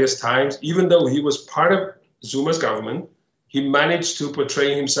at various times. Even though he was part of Zuma's government, he managed to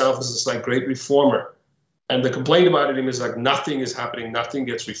portray himself as this like great reformer. And the complaint about him is like nothing is happening, nothing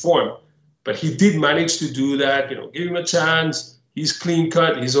gets reformed. But he did manage to do that, give him a chance. He's clean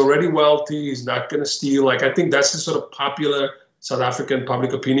cut. He's already wealthy. He's not going to steal. Like, I think that's the sort of popular South African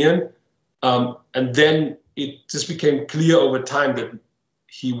public opinion. And then it just became clear over time that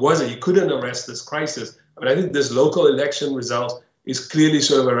he couldn't arrest this crisis. I mean, I think this local election result is clearly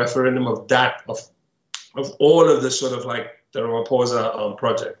sort of a referendum of that, of all of this sort of like the Ramaphosa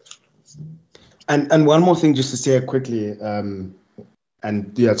project. And one more thing just to say quickly, to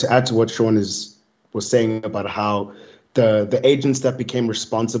add to what Sean was saying about how the agents that became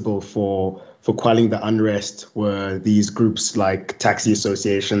responsible for quelling the unrest were these groups like taxi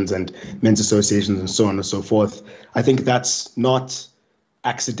associations and men's associations and so on and so forth. I think that's not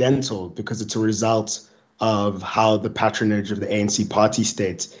accidental, because it's a result of how the patronage of the ANC party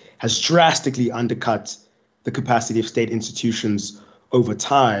state has drastically undercut the capacity of state institutions over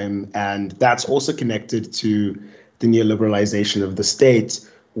time. And that's also connected to the neoliberalization of the state,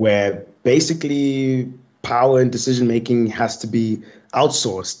 where basically power and decision-making has to be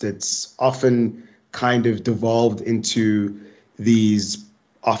outsourced. It's often kind of devolved into these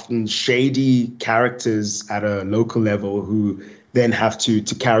often shady characters at a local level who then have to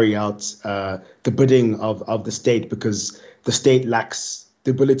carry out the bidding of the state, because the state lacks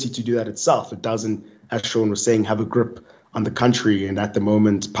the ability to do that itself. It doesn't, as Sean was saying, have a grip on the country. And at the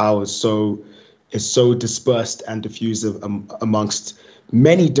moment, power is so dispersed and diffusive amongst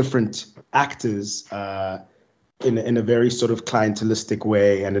many different actors in a very sort of clientelistic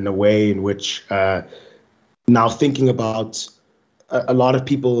way, and in a way in which now thinking about a lot of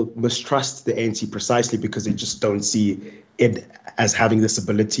people mistrust the ANC precisely because they just don't see it as having this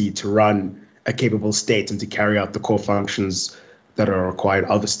ability to run a capable state and to carry out the core functions that are required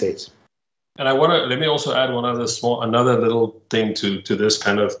of the state. And let me also add another little thing to this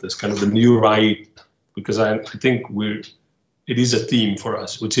kind of the new right, because I think it is a theme for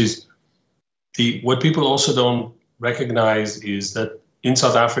us, which is what people also don't recognize is that in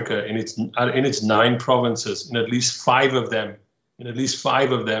South Africa, in its 9 provinces, in at least five of them,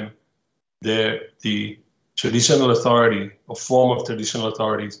 the traditional authority or form of traditional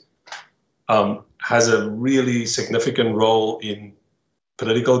authorities has a really significant role in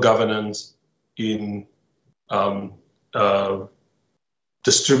political governance, in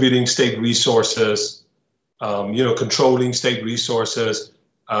distributing state resources, controlling state resources.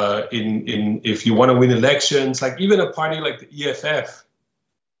 If you want to win elections, like even a party like the EFF,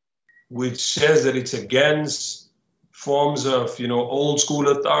 which says that it's against forms of old school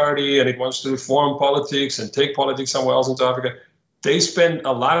authority and it wants to reform politics and take politics somewhere else in South Africa, they spend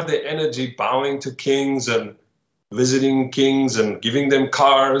a lot of their energy bowing to kings and visiting kings and giving them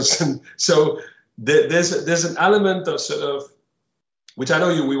cars. And so there's an element of sort of, which I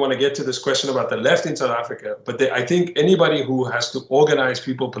know we want to get to this question about the left in South Africa, but I think anybody who has to organize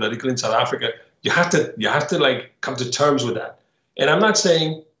people politically in South Africa, you have to like come to terms with that. And I'm not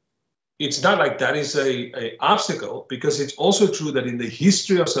saying it's not like that is a obstacle, because it's also true that in the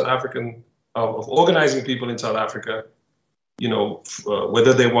history of South African of organizing people in South Africa,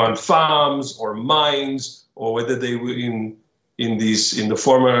 whether they want farms or mines, or whether they were in the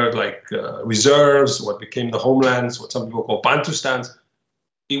former reserves, what became the homelands, what some people call Bantustans.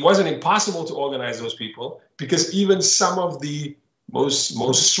 It wasn't impossible to organize those people, because even some of the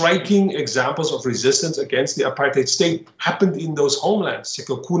most striking examples of resistance against the apartheid state happened in those homelands.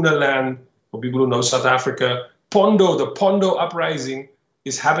 Sekhukhune land, for people who know South Africa. The Pondo uprising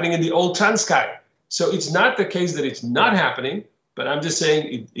is happening in the old Transkei. So it's not the case that it's not happening, but I'm just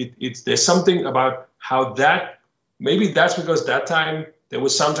saying there's something about how that, maybe that's because that time there were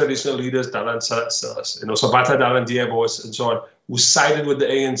some traditional leaders, Sabata Dalandiebos and so on, who sided with the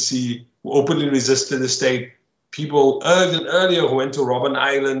ANC, who openly resisted the state. People earlier who went to Robben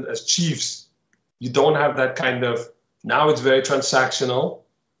Island as chiefs. You don't have that kind of, now it's very transactional.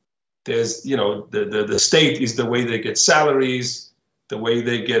 There's, the state is the way they get salaries, the way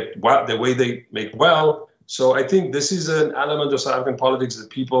they make wealth. So I think this is an element of South African politics that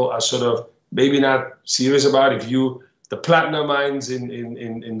people are sort of maybe not serious about. The platinum mines in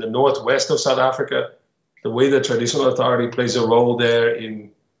the northwest of South Africa, the way the traditional authority plays a role there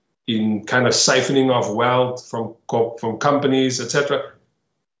in kind of siphoning off wealth from companies, etc.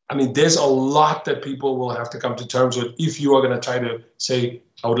 I mean, there's a lot that people will have to come to terms with if you are going to try to say,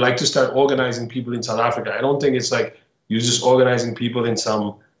 I would like to start organizing people in South Africa. I don't think it's like you're just organizing people in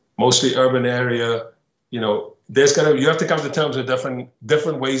some mostly urban area. You have to come to terms with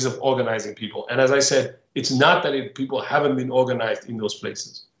different ways of organizing people. And as I said, it's not that people haven't been organized in those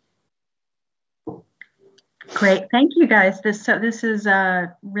places. Great, thank you guys. This is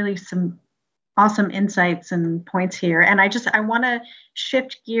really some awesome insights and points here. And I want to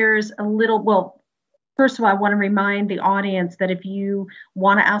shift gears a little. Well, first of all, I want to remind the audience that if you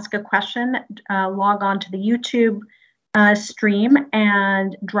want to ask a question, log on to the YouTube stream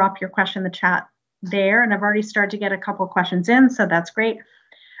and drop your question in the chat there. And I've already started to get a couple of questions in, so that's great.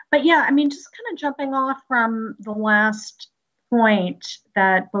 But yeah, I mean, just kind of jumping off from the last point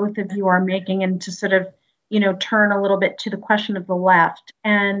that both of you are making, and to sort of, turn a little bit to the question of the left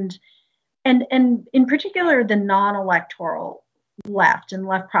and in particular the non-electoral left and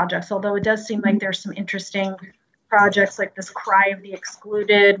left projects, although it does seem like there's some interesting projects like this Cry of the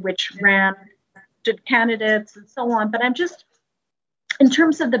Excluded, which ran candidates and so on. But I'm just, in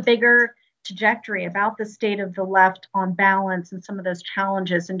terms of the bigger trajectory about the state of the left on balance and some of those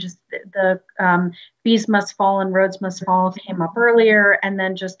challenges, and just the Bees Must Fall and Roads Must Fall came up earlier, and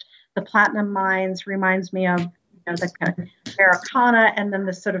then just the platinum mines reminds me of the kind of Americana, and then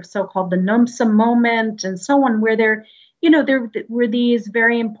the sort of so-called the NUMSA moment and so on, where there were these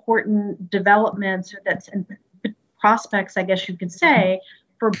very important developments and prospects, I guess you could say,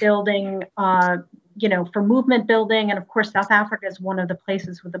 for building, for movement building. And of course, South Africa is one of the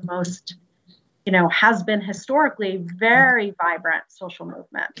places with the most, has been historically very vibrant social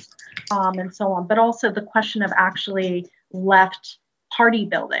movements and so on. But also the question of actually left party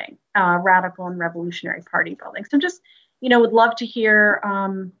building, radical and revolutionary party building. So just, would love to hear,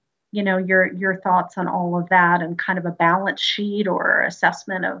 your thoughts on all of that, and kind of a balance sheet or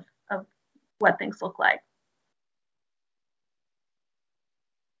assessment of what things look like.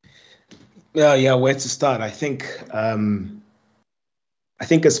 Yeah, where to start? I think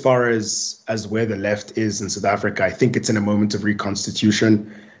as far as where the left is in South Africa, I think it's in a moment of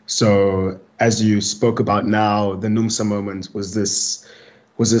reconstitution. So as you spoke about now, the NUMSA moment was this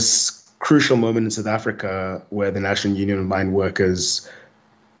crucial moment in South Africa where the National Union of Mine Workers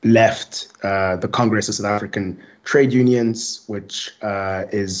left the Congress of South African Trade Unions, which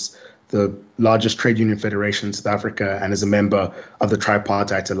is the largest trade union federation in South Africa, and is a member of the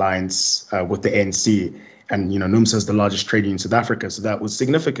Tripartite Alliance with the ANC. And, NUMSA is the largest trade union in South Africa, so that was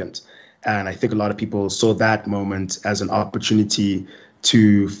significant. And I think a lot of people saw that moment as an opportunity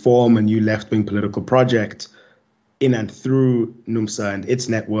to form a new left-wing political project in and through NUMSA and its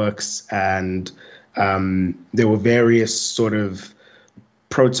networks. And there were various sort of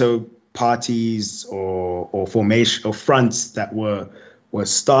proto-parties or formation or fronts that were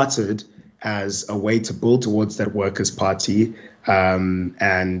started as a way to build towards that Workers' Party,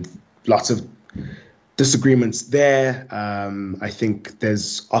 and lots of disagreements there. I think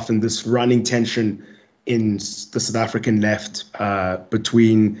there's often this running tension in the South African left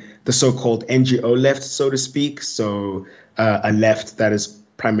between the so-called NGO left, so to speak. So a left that is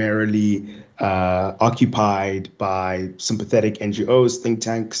primarily occupied by sympathetic NGOs, think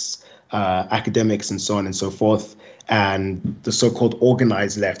tanks, academics, and so on and so forth, and the so-called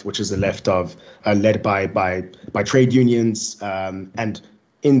organized left, which is a left of led by trade unions, and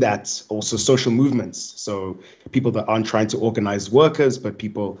in that also social movements. So people that aren't trying to organize workers, but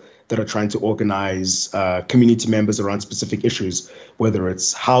people that are trying to organize community members around specific issues, whether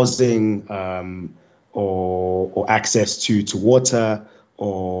it's housing or access to water,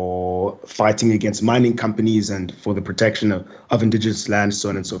 or fighting against mining companies and for the protection of indigenous land, so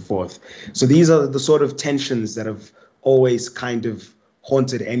on and so forth. So these are the sort of tensions that have always kind of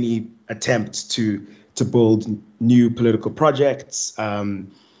haunted any attempt to build new political projects.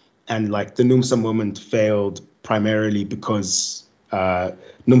 And like the NUMSA movement failed primarily because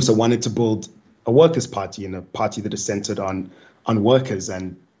NUMSA wanted to build a workers' party, and a party that is centered on workers,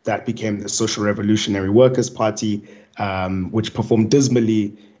 and that became the Social Revolutionary Workers' Party, which performed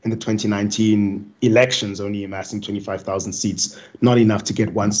dismally in the 2019 elections, only amassing 25,000 seats, not enough to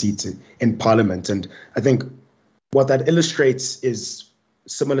get one seat in parliament. And I think what that illustrates is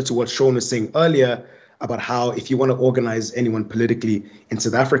similar to what Sean was saying earlier about how if you want to organize anyone politically in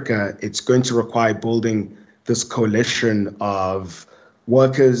South Africa, it's going to require building this coalition of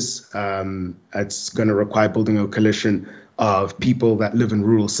workers. It's going to require building a coalition of people that live in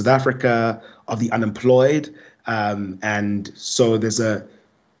rural South Africa, of the unemployed. And so there's a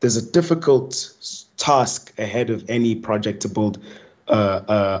difficult task ahead of any project to build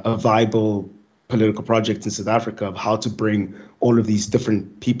a viable political project in South Africa, of how to bring all of these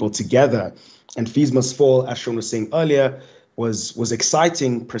different people together. And Fees Must Fall, as Sean was saying earlier, was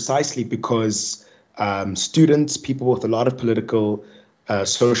exciting precisely because students, people with a lot of political,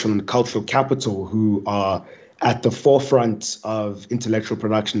 social and cultural capital who are at the forefront of intellectual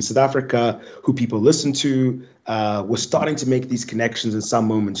production in South Africa, who people listen to, were starting to make these connections in some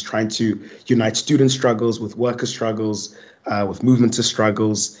moments, trying to unite student struggles with worker struggles, with movementist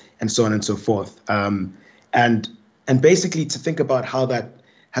struggles, and so on and so forth. And basically to think about how that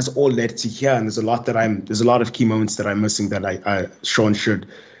has all led to here, and there's a lot of key moments that I'm missing that Sean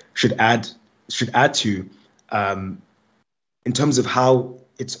should add to, in terms of how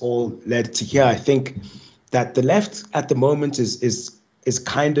it's all led to here. I think that the left at the moment is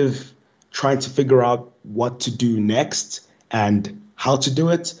kind of trying to figure out what to do next and how to do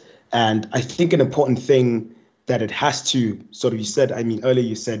it. And I think an important thing that it has to sort of, earlier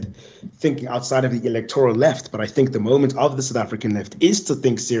you said thinking outside of the electoral left, but I think the moment of the South African left is to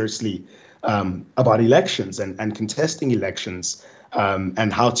think seriously about elections and contesting elections,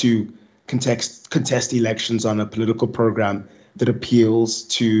 and how to contest elections on a political program that appeals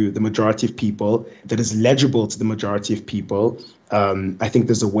to the majority of people, that is legible to the majority of people. I think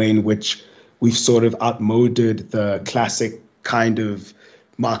there's a way in which we've sort of outmoded the classic kind of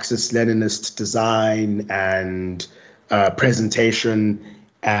Marxist-Leninist design and presentation,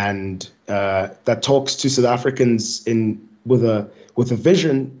 and that talks to South Africans with a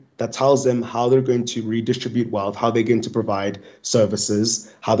vision that tells them how they're going to redistribute wealth, how they're going to provide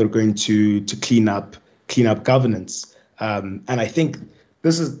services, how they're going to clean up governance. And I think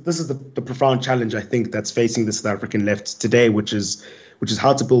this is the profound challenge, I think, that's facing the South African left today, which is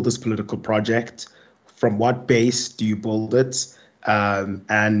how to build this political project. From what base do you build it?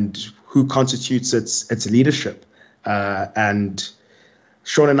 And who constitutes its leadership? And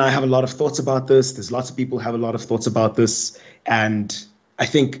Sean and I have a lot of thoughts about this. There's lots of people who have a lot of thoughts about this. And I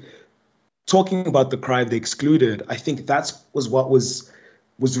think talking about the cry of the excluded, I think what was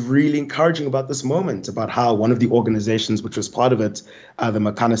really encouraging about this moment, about how one of the organizations which was part of it, the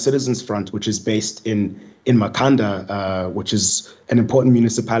Makana Citizens Front, which is based in Makanda, which is an important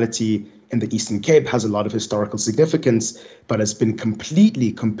municipality in the Eastern Cape, has a lot of historical significance, but has been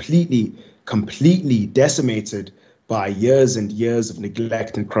completely decimated by years and years of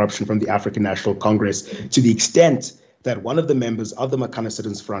neglect and corruption from the African National Congress, to the extent that one of the members of the Makana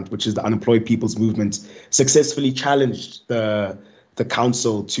Citizens Front, which is the Unemployed People's Movement, successfully challenged the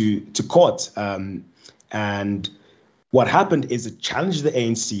council to court. And what happened is it challenged the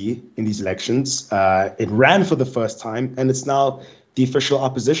ANC in these elections. It ran for the first time, and it's now the official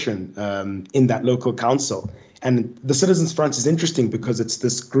opposition in that local council. And the Citizens Front is interesting because it's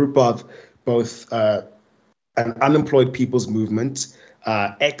this group of both an unemployed people's movement,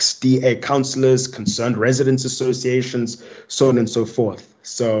 ex-DA councillors, concerned residents associations, so on and so forth.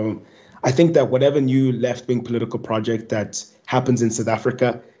 So I think that whatever new left-wing political project that happens in South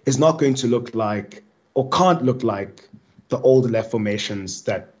Africa is not going to look like, or can't look like, the old left formations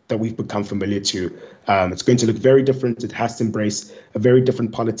that we've become familiar to. It's going to look very different. It has to embrace a very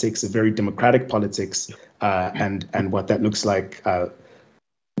different politics, a very democratic politics, and what that looks like,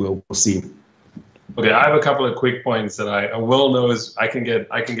 we'll see. Okay, I have a couple of quick points that I will know is I can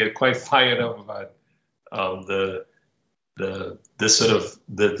get quite fired up about the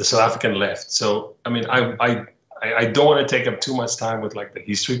South African left. So I mean, I don't want to take up too much time with like the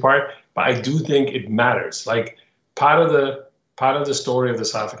history part, but I do think it matters. Like part of part of the story of the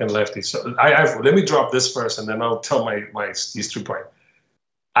South African lefties. So let me drop this first, and then I'll tell these 3 points.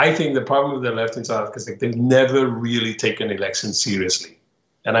 I think the problem with the left in South Africa is that they've never really taken elections seriously.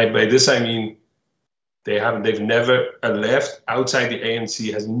 And by this I mean they've never, a left outside the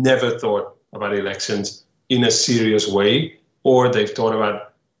ANC has never thought about elections in a serious way, or they've thought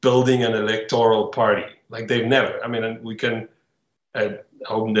about building an electoral party. Like they've never. I mean, we can, I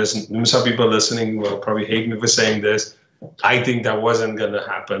hope there's some people listening will probably hate me for saying this. I think that wasn't going to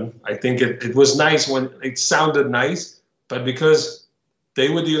happen. I think it was nice when it sounded nice, but because they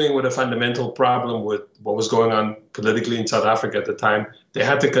were dealing with a fundamental problem with what was going on politically in South Africa at the time, they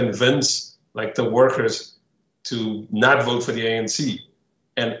had to convince like the workers to not vote for the ANC.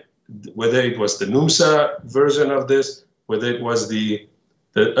 And whether it was the NUMSA version of this, whether it was the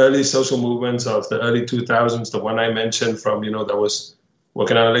early social movements of the early 2000s, the one I mentioned from, that was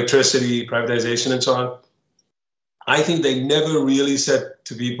working on electricity, privatization, and so on, I think they never really said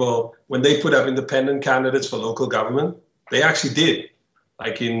to people, when they put up independent candidates for local government, they actually did.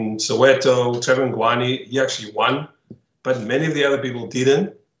 Like in Soweto, Trevor Ngwani, he actually won, but many of the other people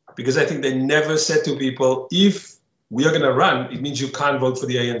didn't, because I think they never said to people, if we are going to run, it means you can't vote for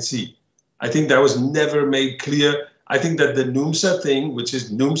the ANC. I think that was never made clear. I think that the NUMSA thing, which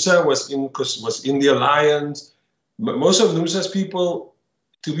is NUMSA was in the alliance, most of NUMSA's people,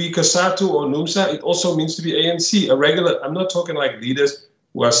 to be COSATU or NUMSA, it also means to be ANC, a regular. I'm not talking like leaders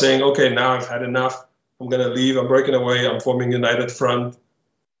who are saying, okay, now I've had enough, I'm going to leave, I'm breaking away, I'm forming United Front,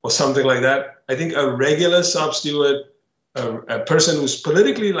 or something like that. I think a regular sub-steward, a person who's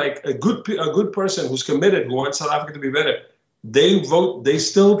politically like a good person who's committed, who wants South Africa to be better, they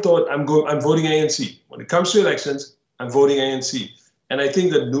still thought, I'm voting ANC. When it comes to elections, I'm voting ANC. And I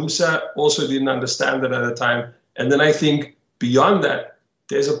think that NUMSA also didn't understand that at the time. And then I think beyond that,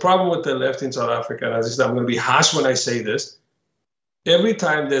 there's a problem with the left in South Africa. And as I said, I'm going to be harsh when I say this. Every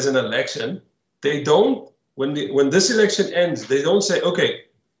time there's an election, they don't, when this election ends, they don't say, okay,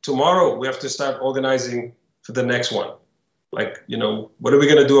 tomorrow we have to start organizing for the next one. Like, what are we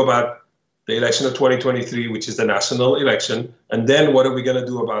going to do about the election of 2023, which is the national election? And then what are we going to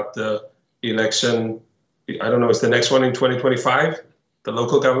do about the election? I don't know, is the next one in 2025, the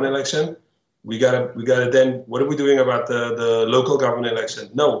local government election? We gotta then, what are we doing about the local government election?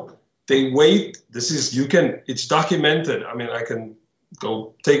 No, they wait. It's documented. I mean, I can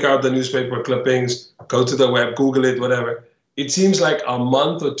go take out the newspaper clippings, go to the web, Google it, whatever. It seems like a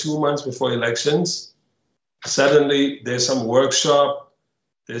month or 2 months before elections, suddenly there's some workshop,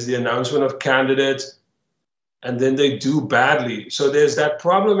 there's the announcement of candidates, and then they do badly. So there's that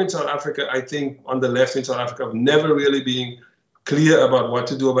problem in South Africa, I think, on the left in South Africa, of never really being clear about what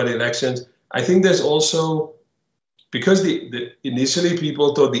to do about elections. I think there's also, because initially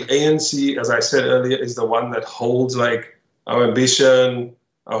people thought the ANC, as I said earlier, is the one that holds like our ambition,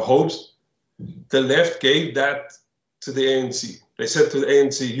 our hopes. The left gave that to the ANC. They said to the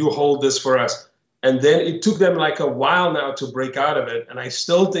ANC, you hold this for us. And then it took them like a while now to break out of it. And I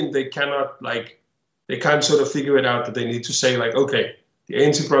still think they can't sort of figure it out, that they need to say like, okay, the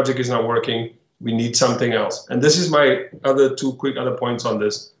ANC project is not working. We need something else. And this is my two quick points on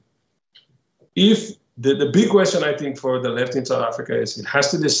this. If the big question, I think, for the left in South Africa is it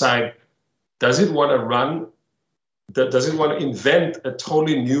has to decide, does it want to invent a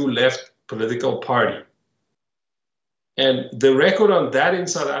totally new left political party? And the record on that in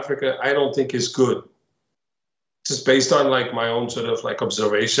South Africa, I don't think is good. Just based on like my own sort of like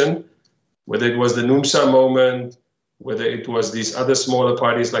observation, whether it was the NUMSA moment, whether it was these other smaller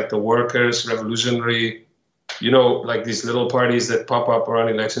parties like the Workers, Revolutionary, like these little parties that pop up around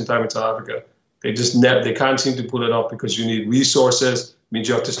election time in South Africa. They can't seem to pull it off because you need resources, means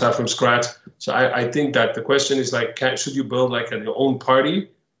you have to start from scratch. So I think that the question is like, should you build like your own party?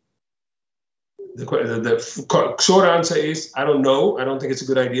 The short answer is, I don't know. I don't think it's a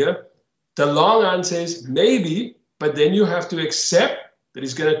good idea. The long answer is maybe, but then you have to accept that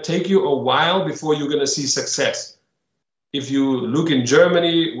it's going to take you a while before you're going to see success. If you look in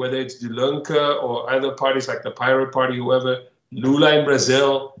Germany, whether it's Die Linke or other parties like the Pirate Party, whoever, Lula in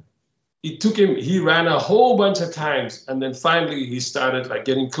Brazil, it took him, he ran a whole bunch of times, and then finally he started like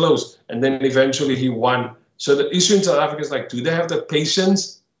getting close, and then eventually he won. So the issue in South Africa is like, do they have the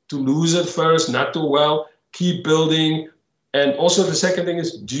patience to lose it first, not do well, keep building? And also the second thing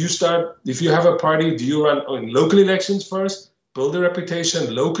is, if you have a party, do you run in local elections first, build a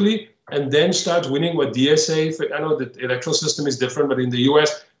reputation locally, and then start winning what DSA, I know the electoral system is different, but in the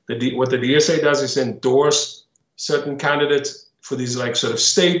US, what the DSA does is endorse certain candidates for these like sort of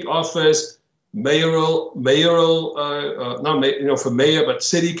state office, for mayor, but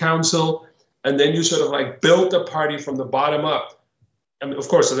city council. and then you sort of like build the party from the bottom up. And of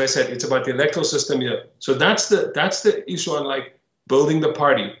course, as I said, it's about the electoral system here. So that's the issue on like building the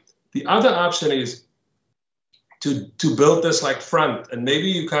party. The other option is to build this like front, and maybe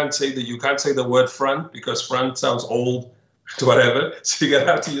you can't say the word front because front sounds old to whatever. So you're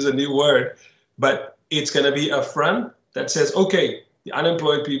gonna have to use a new word, but it's gonna be a front that says, okay, the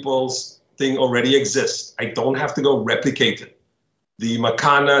unemployed people's thing already exists. I don't have to go replicate it. The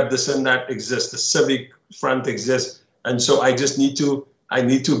Makana, this and that exists. The civic front exists, and so I need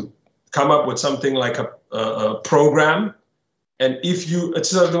to come up with something like a program. And it's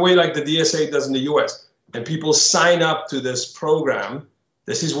the way like the DSA does in the US. And people sign up to this program.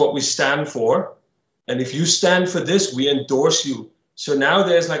 This is what we stand for. And if you stand for this, we endorse you. So now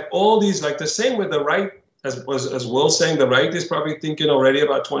there's like all these, like the same with the right, as Will saying, the right is probably thinking already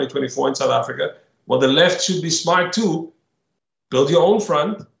about 2024 in South Africa. Well, the left should be smart too. Build your own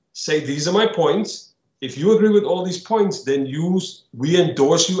front. Say, these are my points. If you agree with all these points, then we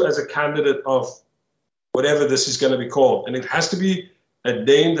endorse you as a candidate of whatever this is going to be called. And it has to be a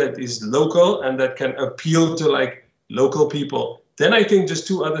name that is local and that can appeal to like local people. Then I think just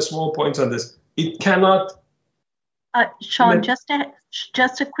two other small points on this. It cannot. Sean, just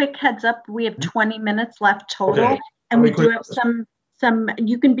a quick heads up. We have 20 minutes left total, okay. And we do have some.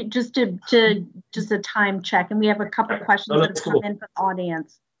 You can be just a time check, and we have a couple of questions that have come in from the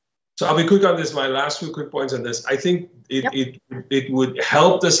audience. So I'll be quick on this. My last few quick points on this. I think it would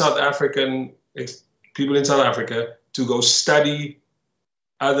help the South African people in South Africa to go study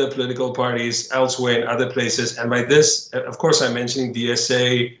other political parties elsewhere in other places. And by this, of course, I'm mentioning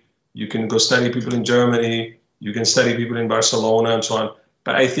DSA. You can go study people in Germany. You can study people in Barcelona and so on.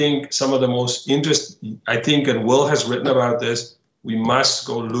 But I think some of the most interesting, and Will has written about this, we must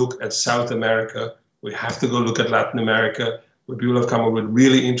go look at South America. We have to go look at Latin America, where people have come up with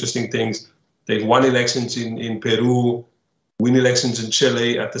really interesting things. They've won elections in Peru, win elections in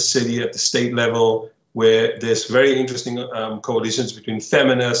Chile at the city, at the state level, where there's very interesting coalitions between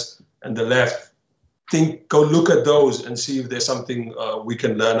feminists and the left. Go look at those and see if there's something we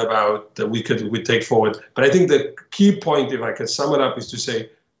can learn about that we take forward. But I think the key point, if I can sum it up, is to say,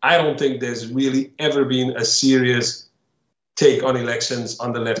 I don't think there's really ever been a serious take on elections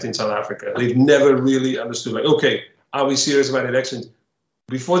on the left in South Africa. They've never really understood, like, okay, are we serious about elections?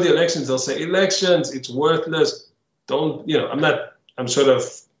 Before the elections, they'll say, elections, it's worthless. I'm sort of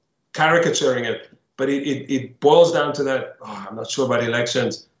caricaturing it. But it boils down to that, I'm not sure about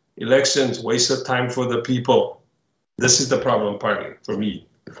elections. Elections, waste of time for the people. This is the problem partly for me.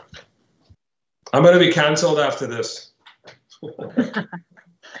 I'm going to be canceled after this.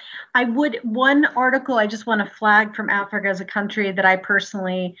 One article I just want to flag from Africa as a country that I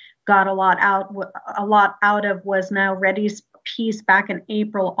personally got a lot out of was Now Ready's piece back in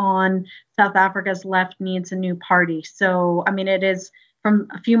April on South Africa's left needs a new party. So, I mean, it is from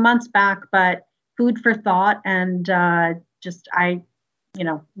a few months back, but food for thought, and I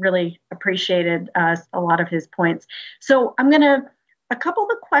really appreciated a lot of his points. So a couple of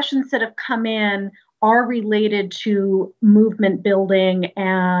the questions that have come in are related to movement building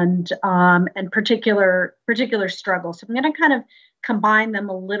and particular struggles. So I'm going to kind of combine them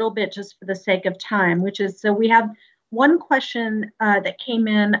a little bit just for the sake of time, which is, so we have one question that came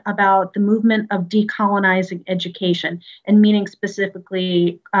in about the movement of decolonizing education, and meaning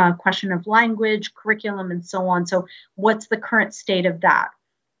specifically question of language, curriculum, and so on. So what's the current state of that?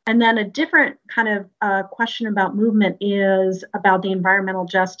 And then a different kind of question about movement is about the environmental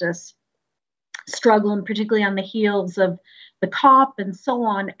justice struggle, and particularly on the heels of the COP and so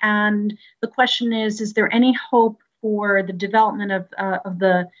on. And the question is there any hope for the development of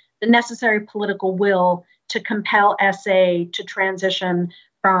the necessary political will to compel SA to transition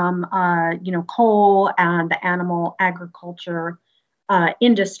from coal and the animal agriculture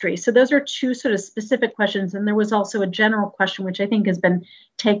industry? So those are two sort of specific questions. And there was also a general question, which I think has been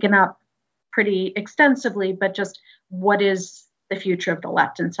taken up pretty extensively, but just what is the future of the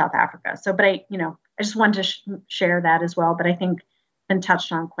left in South Africa? So, but I just wanted to share that as well, but I think been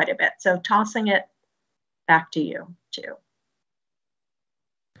touched on quite a bit. So tossing it back to you too.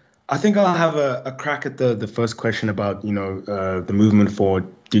 I think I'll have a crack at the first question about, the movement for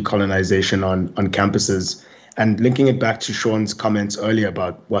decolonization on campuses, and linking it back to Sean's comments earlier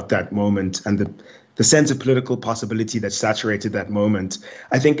about what that moment and the sense of political possibility that saturated that moment.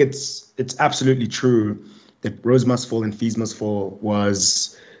 I think it's absolutely true that Rose Must Fall and Fees Must Fall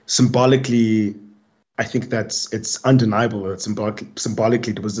was symbolically, I think it's undeniable that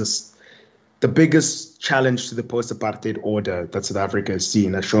symbolically it was this the biggest challenge to the post-apartheid order that South Africa has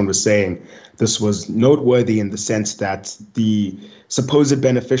seen, as Sean was saying, this was noteworthy in the sense that the supposed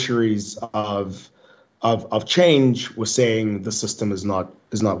beneficiaries of change were saying the system is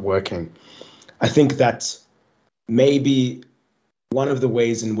not working. I think that maybe one of the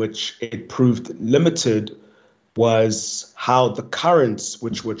ways in which it proved limited was how the currents,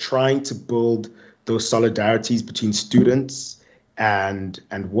 which were trying to build those solidarities between students and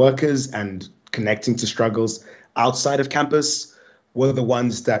workers and connecting to struggles outside of campus, were the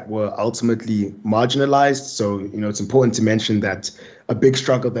ones that were ultimately marginalized. So, it's important to mention that a big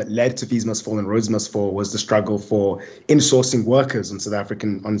struggle that led to Fees Must Fall and Rhodes Must Fall was the struggle for insourcing workers on South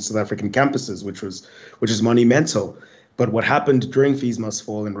African campuses, which is monumental. But what happened during Fees Must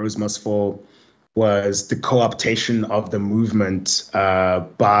Fall and Rhodes Must Fall was the co-optation of the movement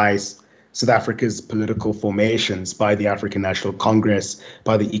by South Africa's political formations, by the African National Congress,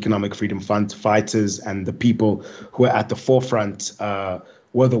 by the Economic Freedom Front fighters, and the people who were at the forefront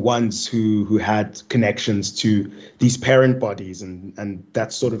were the ones who had connections to these parent bodies, and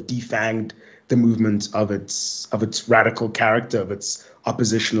that sort of defanged the movement of its radical character, of its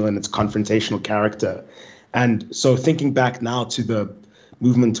oppositional and its confrontational character. And so thinking back now to the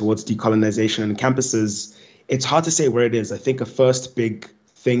movement towards decolonization on campuses, it's hard to say where it is. I think a first big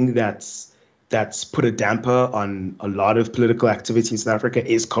thing that's put a damper on a lot of political activity in South Africa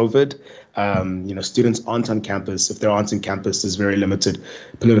is COVID. Students aren't on campus. If they aren't on campus, there's very limited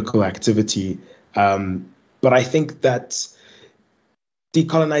political activity. But I think that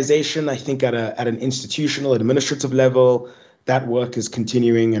decolonization, I think at an institutional, administrative level, that work is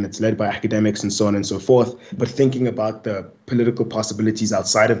continuing and it's led by academics and so on and so forth. But thinking about the political possibilities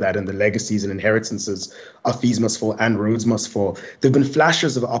outside of that and the legacies and inheritances of Fees Must Fall and Rhodes Must Fall, there have been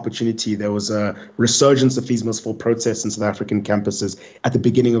flashes of opportunity. There was a resurgence of Fees Must Fall protests in South African campuses at the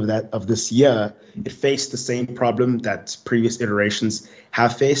beginning of this year. It faced the same problem that previous iterations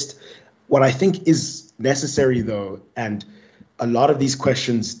have faced. What I think is necessary, though, and a lot of these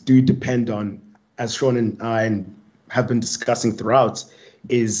questions do depend on, as Sean and I have been discussing throughout,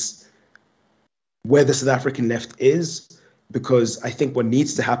 is where the South African left is, because I think what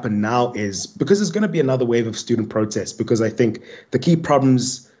needs to happen now is, because there's going to be another wave of student protests, because I think the key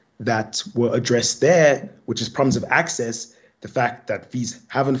problems that were addressed there, which is problems of access, the fact that fees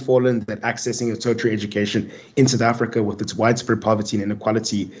haven't fallen, that accessing a tertiary education in South Africa with its widespread poverty and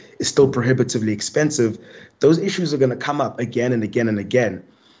inequality is still prohibitively expensive, those issues are going to come up again and again and again.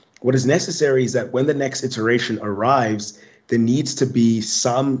 What is necessary is that when the next iteration arrives, there needs to be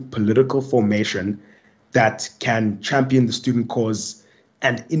some political formation that can champion the student cause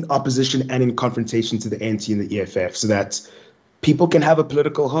and in opposition and in confrontation to the ANC and the EFF, so that people can have a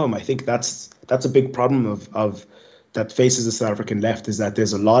political home. I think that's a big problem of that faces the South African left, is that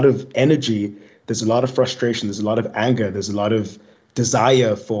there's a lot of energy, there's a lot of frustration, there's a lot of anger, there's a lot of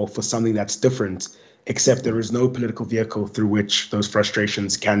desire for something that's different, except there is no political vehicle through which those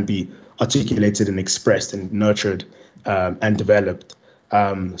frustrations can be articulated and expressed and nurtured and developed.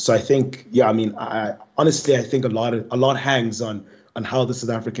 So I think, honestly, I think a lot hangs on how the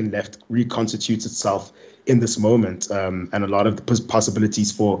South African left reconstitutes itself in this moment, and a lot of the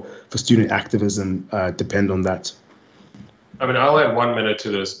possibilities for student activism depend on that. I'll add 1 minute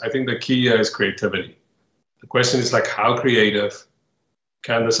to this. I think the key here is creativity. The question is how creative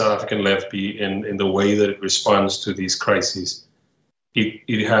can the South African left be in the way that it responds to these crises?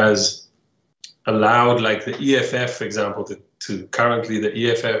 It has allowed, the EFF, for example, to currently the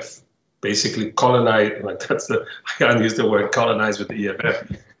EFF basically colonize. I can't use the word colonize with the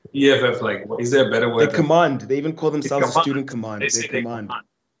EFF. EFF, is there a better word? They command. They even call themselves Student Command. They command.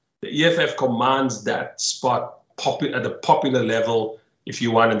 The EFF commands that spot at the popular level, if you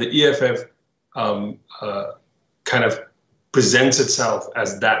want, and the EFF kind of presents itself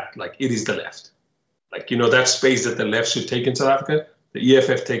as that, it is the left. That space that the left should take in South Africa, the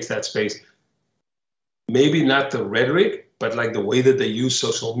EFF takes that space. Maybe not the rhetoric, but the way that they use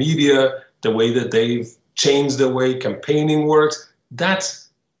social media, the way that they've changed the way campaigning works,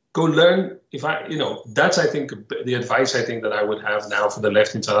 go learn. That's, I think, the advice I think that I would have now for the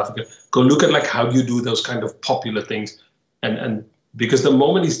left in South Africa. Go look at how you do those kind of popular things, and because the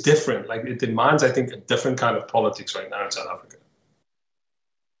moment is different. It demands, I think, a different kind of politics right now in South Africa.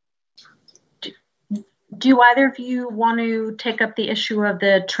 Do either of you want to take up the issue of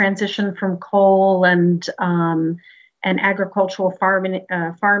the transition from coal and agricultural farming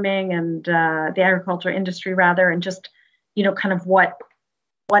and the agriculture industry rather, and just kind of what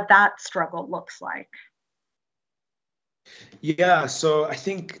that struggle looks like? Yeah, so I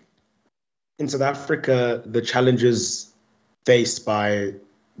think in South Africa, the challenges faced by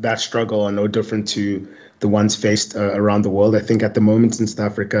that struggle are no different to the ones faced around the world. I think at the moment in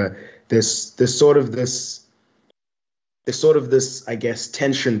South Africa, there's sort of this, I guess,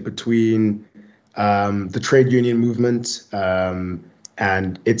 tension between the trade union movement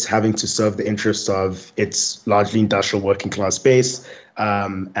and it's having to serve the interests of its largely industrial working class base,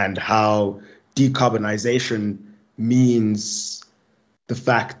 and how decarbonization means the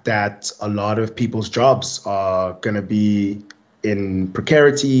fact that a lot of people's jobs are going to be in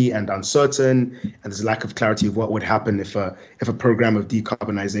precarity and uncertain, and there's a lack of clarity of what would happen if a program of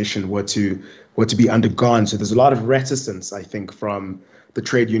decarbonization were to be undergone. So there's a lot of reticence, I think, from the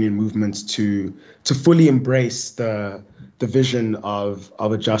trade union movement to fully embrace the vision of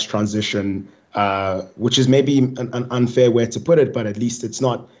a just transition, which is maybe an unfair way to put it, but at least it's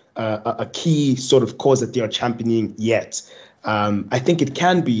not a key sort of cause that they are championing yet. I think it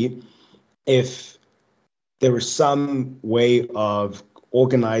can be if there is some way of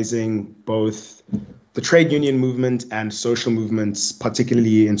organizing both the trade union movement and social movements,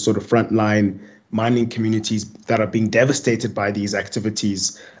 particularly in sort of frontline mining communities that are being devastated by these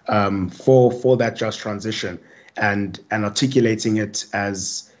activities, for that just transition, and articulating it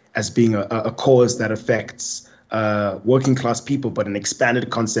as being a cause that affects working class people, but an expanded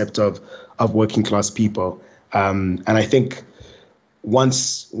concept of working class people. And I think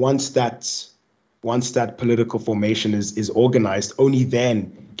once that political formation is organized, only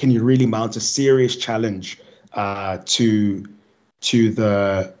then can you really mount a serious challenge to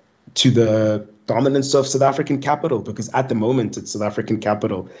the dominance of South African capital, because at the moment it's South African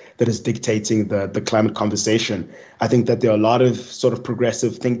capital that is dictating the climate conversation. I think that there are a lot of sort of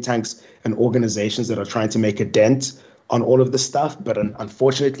progressive think tanks and organizations that are trying to make a dent on all of this stuff, but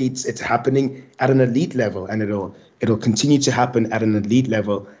unfortunately it's happening at an elite level, and it'll continue to happen at an elite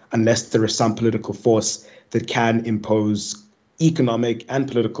level unless there is some political force that can impose economic and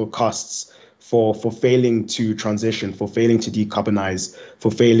political costs for failing to transition, for failing to decarbonize,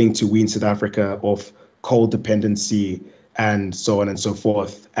 for failing to wean South Africa off coal dependency, and so on and so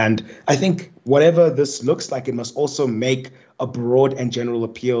forth. And I think whatever this looks like, it must also make a broad and general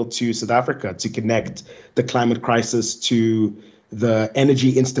appeal to South Africa to connect the climate crisis to the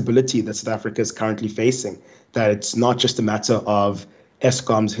energy instability that South Africa is currently facing, that it's not just a matter of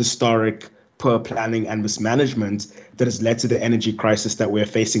Eskom's historic poor planning and mismanagement that has led to the energy crisis that we're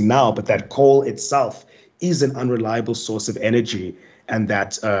facing now, but that coal itself is an unreliable source of energy, and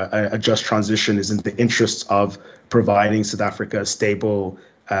that a just transition is in the interests of providing South Africa a stable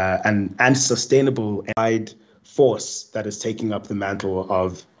and sustainable force that is taking up the mantle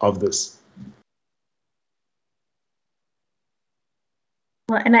of this.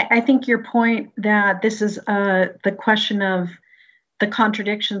 Well, and I think your point that this is the question of the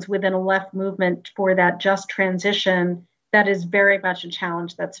contradictions within a left movement for that just transition, that is very much a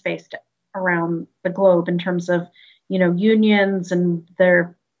challenge that's faced around the globe in terms of, unions and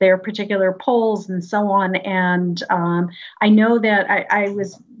their particular polls and so on. And I know that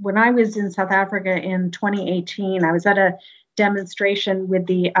when I was in South Africa in 2018, I was at a demonstration with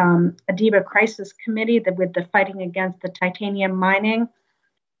the Adiba Crisis Committee with the fighting against the titanium mining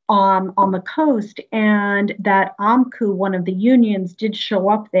on the coast, and that AMCU, one of the unions, did show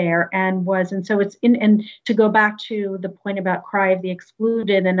up there and so it's and to go back to the point about Cry of the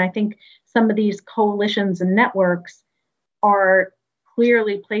Excluded, and I think some of these coalitions and networks are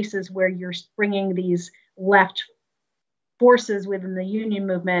clearly places where you're bringing these left forces within the union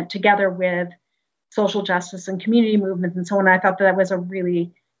movement together with social justice and community movements and so on. I thought that was it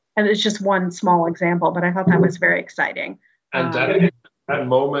was just one small example, but I thought that was very exciting. And that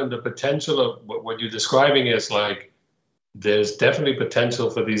moment, the potential of what you're describing is like, there's definitely potential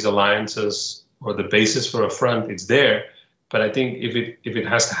for these alliances, or the basis for a front, it's there. But I think if it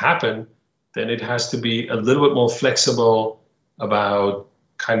has to happen, then it has to be a little bit more flexible about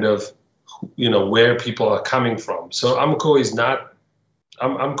kind of, where people are coming from. So AMCU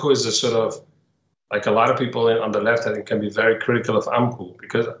is a sort of, like a lot of people on the left, I think, can be very critical of AMCU,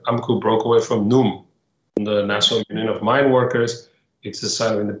 because AMCU broke away from NUM, the National Union of Mine Workers. It's a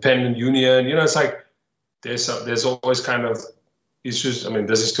sort of independent union. It's like there's always kind of issues. I mean,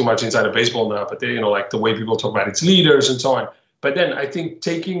 this is too much inside of baseball now, but like the way people talk about its leaders and so on. But then I think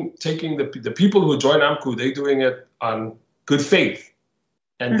taking the people who join AMCU, they're doing it on good faith,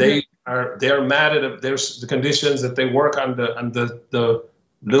 and mm-hmm. they're mad at the conditions that they work under, and the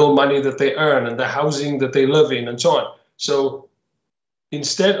little money that they earn, and the housing that they live in, and so on. So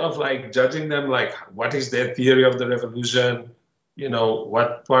instead of like judging them like what is their theory of the revolution,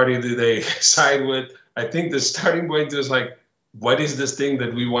 what party do they side with, I think the starting point is like, what is this thing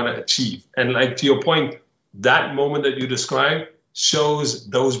that we want to achieve? And like, to your point, that moment that you described, shows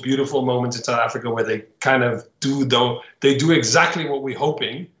those beautiful moments in South Africa where they kind of they do exactly what we're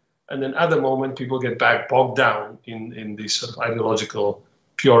hoping, and then other moments people get bogged down in these sort of ideological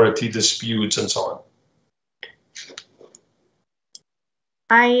purity disputes and so on.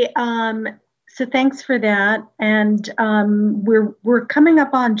 So thanks for that, and we're coming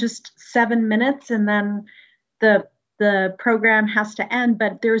up on just 7 minutes, and then the program has to end.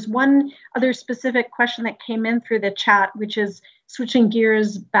 But there's one other specific question that came in through the chat, which is switching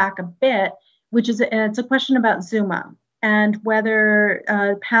gears back a bit, which is it's a question about Zuma and whether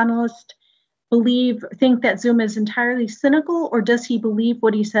panelists think that Zuma is entirely cynical, or does he believe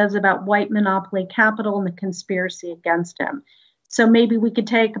what he says about white monopoly capital and the conspiracy against him? So maybe we could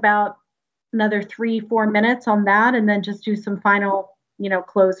take about another 3-4 minutes on that, and then just do some final,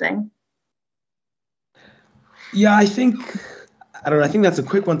 closing. Yeah, I think that's a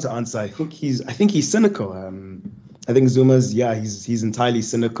quick one to answer. I think he's cynical. I think Zuma's, he's entirely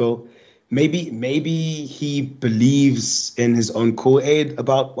cynical. Maybe he believes in his own Kool-Aid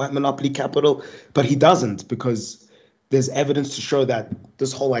about white monopoly capital, but he doesn't, because there's evidence to show that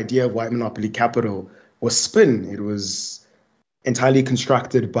this whole idea of white monopoly capital was spin. It was entirely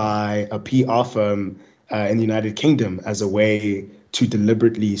constructed by a PR firm in the United Kingdom as a way to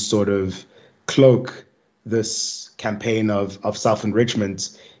deliberately sort of cloak this campaign of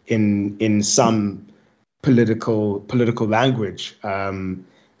self-enrichment in some political language.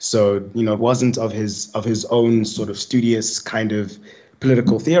 So, it wasn't of his own sort of studious kind of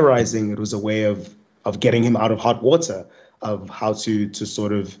political theorizing. It was a way of getting him out of hot water, of how to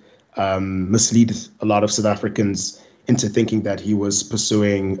sort of mislead a lot of South Africans into thinking that he was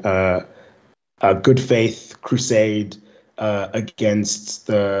pursuing a good faith crusade against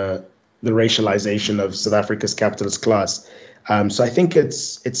the racialization of South Africa's capitalist class. So I think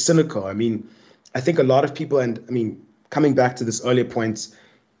it's cynical. I mean, I think a lot of people, and I mean, coming back to this earlier point,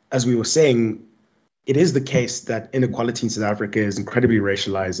 as we were saying, it is the case that inequality in South Africa is incredibly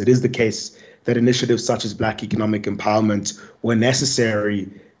racialized. It is the case that initiatives such as Black economic empowerment were necessary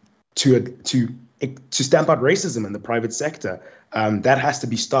to stamp out racism in the private sector. That has to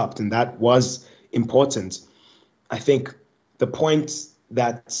be stopped, and that was important. I think the point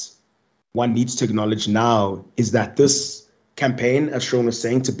that one needs to acknowledge now is that this campaign, as Sean was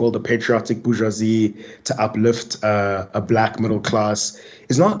saying, to build a patriotic bourgeoisie, to uplift a Black middle class,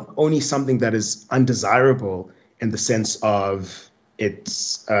 is not only something that is undesirable in the sense of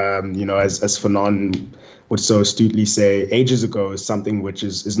it's, as Fanon would so astutely say ages ago, is something which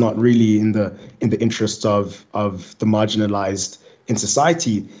is not really in the interest of the marginalized in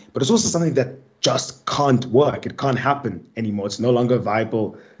society, but it's also something that just can't work. It can't happen anymore. It's no longer a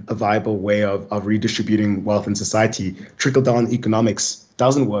viable way of redistributing wealth in society. Trickle-down economics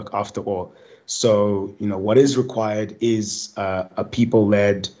doesn't work after all. So, what is required is a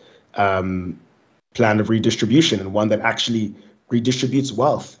people-led plan of redistribution, and one that actually redistributes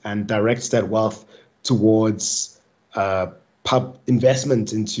wealth and directs that wealth towards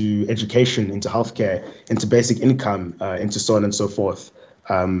investment into education, into healthcare, into basic income, into so on and so forth.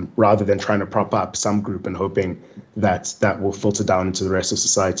 Rather than trying to prop up some group and hoping that will filter down into the rest of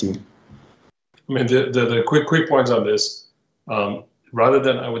society. I mean, the quick points on this, rather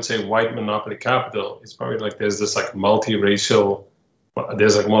than, I would say, white monopoly capital, it's probably like there's this like multiracial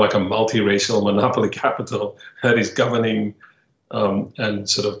monopoly capital that is governing and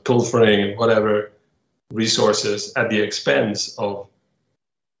sort of pilfering and whatever resources at the expense of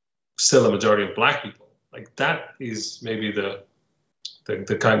still a majority of Black people. Like that is maybe the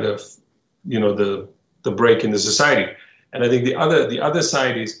kind of, the break in the society. And I think the other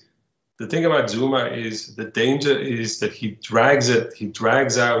side is, the thing about Zuma is the danger is that he drags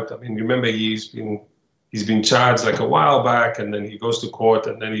out. I mean, remember, he's been charged like a while back, and then he goes to court,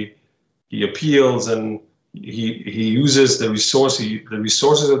 and then he appeals, and he uses the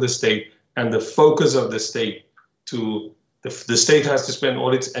resources of the state and the focus of the state to, the state has to spend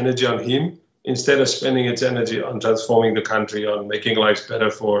all its energy on him, instead of spending its energy on transforming the country, on making lives better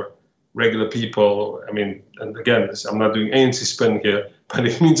for regular people. I mean, and again, I'm not doing ANC spin here, but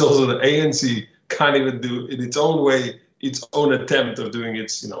it means also that ANC can't even do in its own way, its own attempt of doing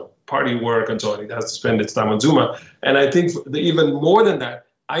its, party work and so on. It has to spend its time on Zuma. And I think even more than that,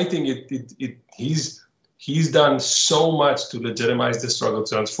 I think he's done so much to legitimize the struggle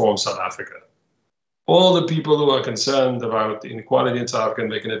to transform South Africa. All the people who are concerned about inequality in South Africa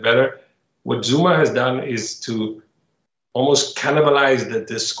and making it better, what Zuma has done is to almost cannibalize the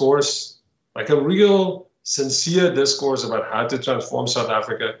discourse, like a real sincere discourse about how to transform South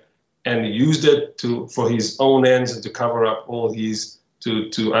Africa, and used it for his own ends and to cover up all his,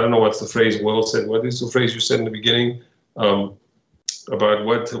 I don't know what's the phrase Will said. What is the phrase you said in the beginning? about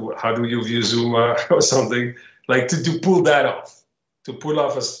how do you view Zuma or something, like to pull that off, to pull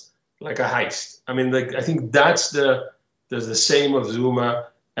off like a heist. I mean, like, I think that's the shame of Zuma,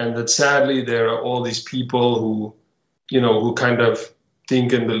 and that sadly there are all these people who, who kind of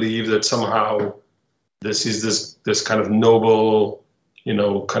think and believe that somehow this is this kind of noble,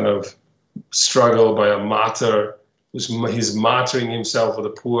 kind of struggle by a martyr he's martyring himself for the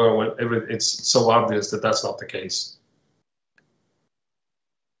poor when it's so obvious that that's not the case.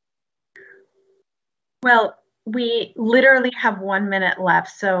 Well, we literally have 1 minute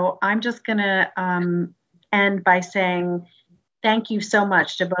left, so I'm just going to end by saying thank you so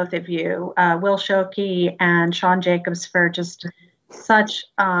much to both of you, Will Shockey and Sean Jacobs, for just such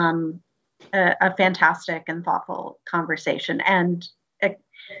a fantastic and thoughtful conversation, and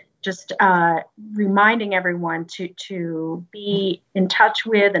just reminding everyone to be in touch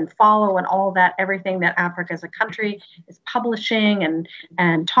with and follow and all that, everything that Africa as a Country is publishing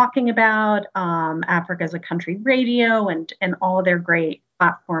and talking about, Africa as a Country Radio and all of their great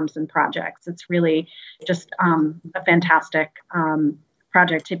platforms and projects. It's really just a fantastic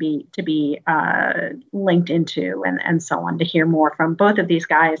project to be linked into and so on, to hear more from both of these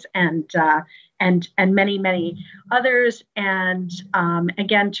guys and many, many others. And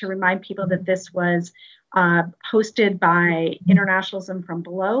again, to remind people that this was hosted by Internationalism from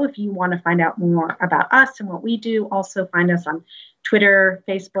Below. If you want to find out more about us and what we do, also find us on Twitter,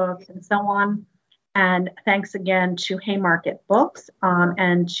 Facebook, and so on. And thanks again to Haymarket Books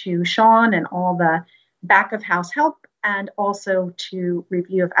and to Sean and all the back of house help, and also to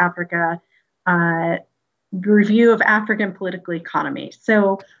Review of Africa, Review of African Political Economy.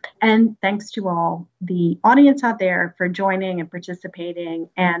 So, and thanks to all the audience out there for joining and participating.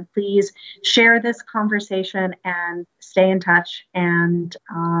 And please share this conversation and stay in touch. And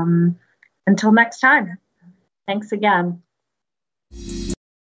until next time, thanks again.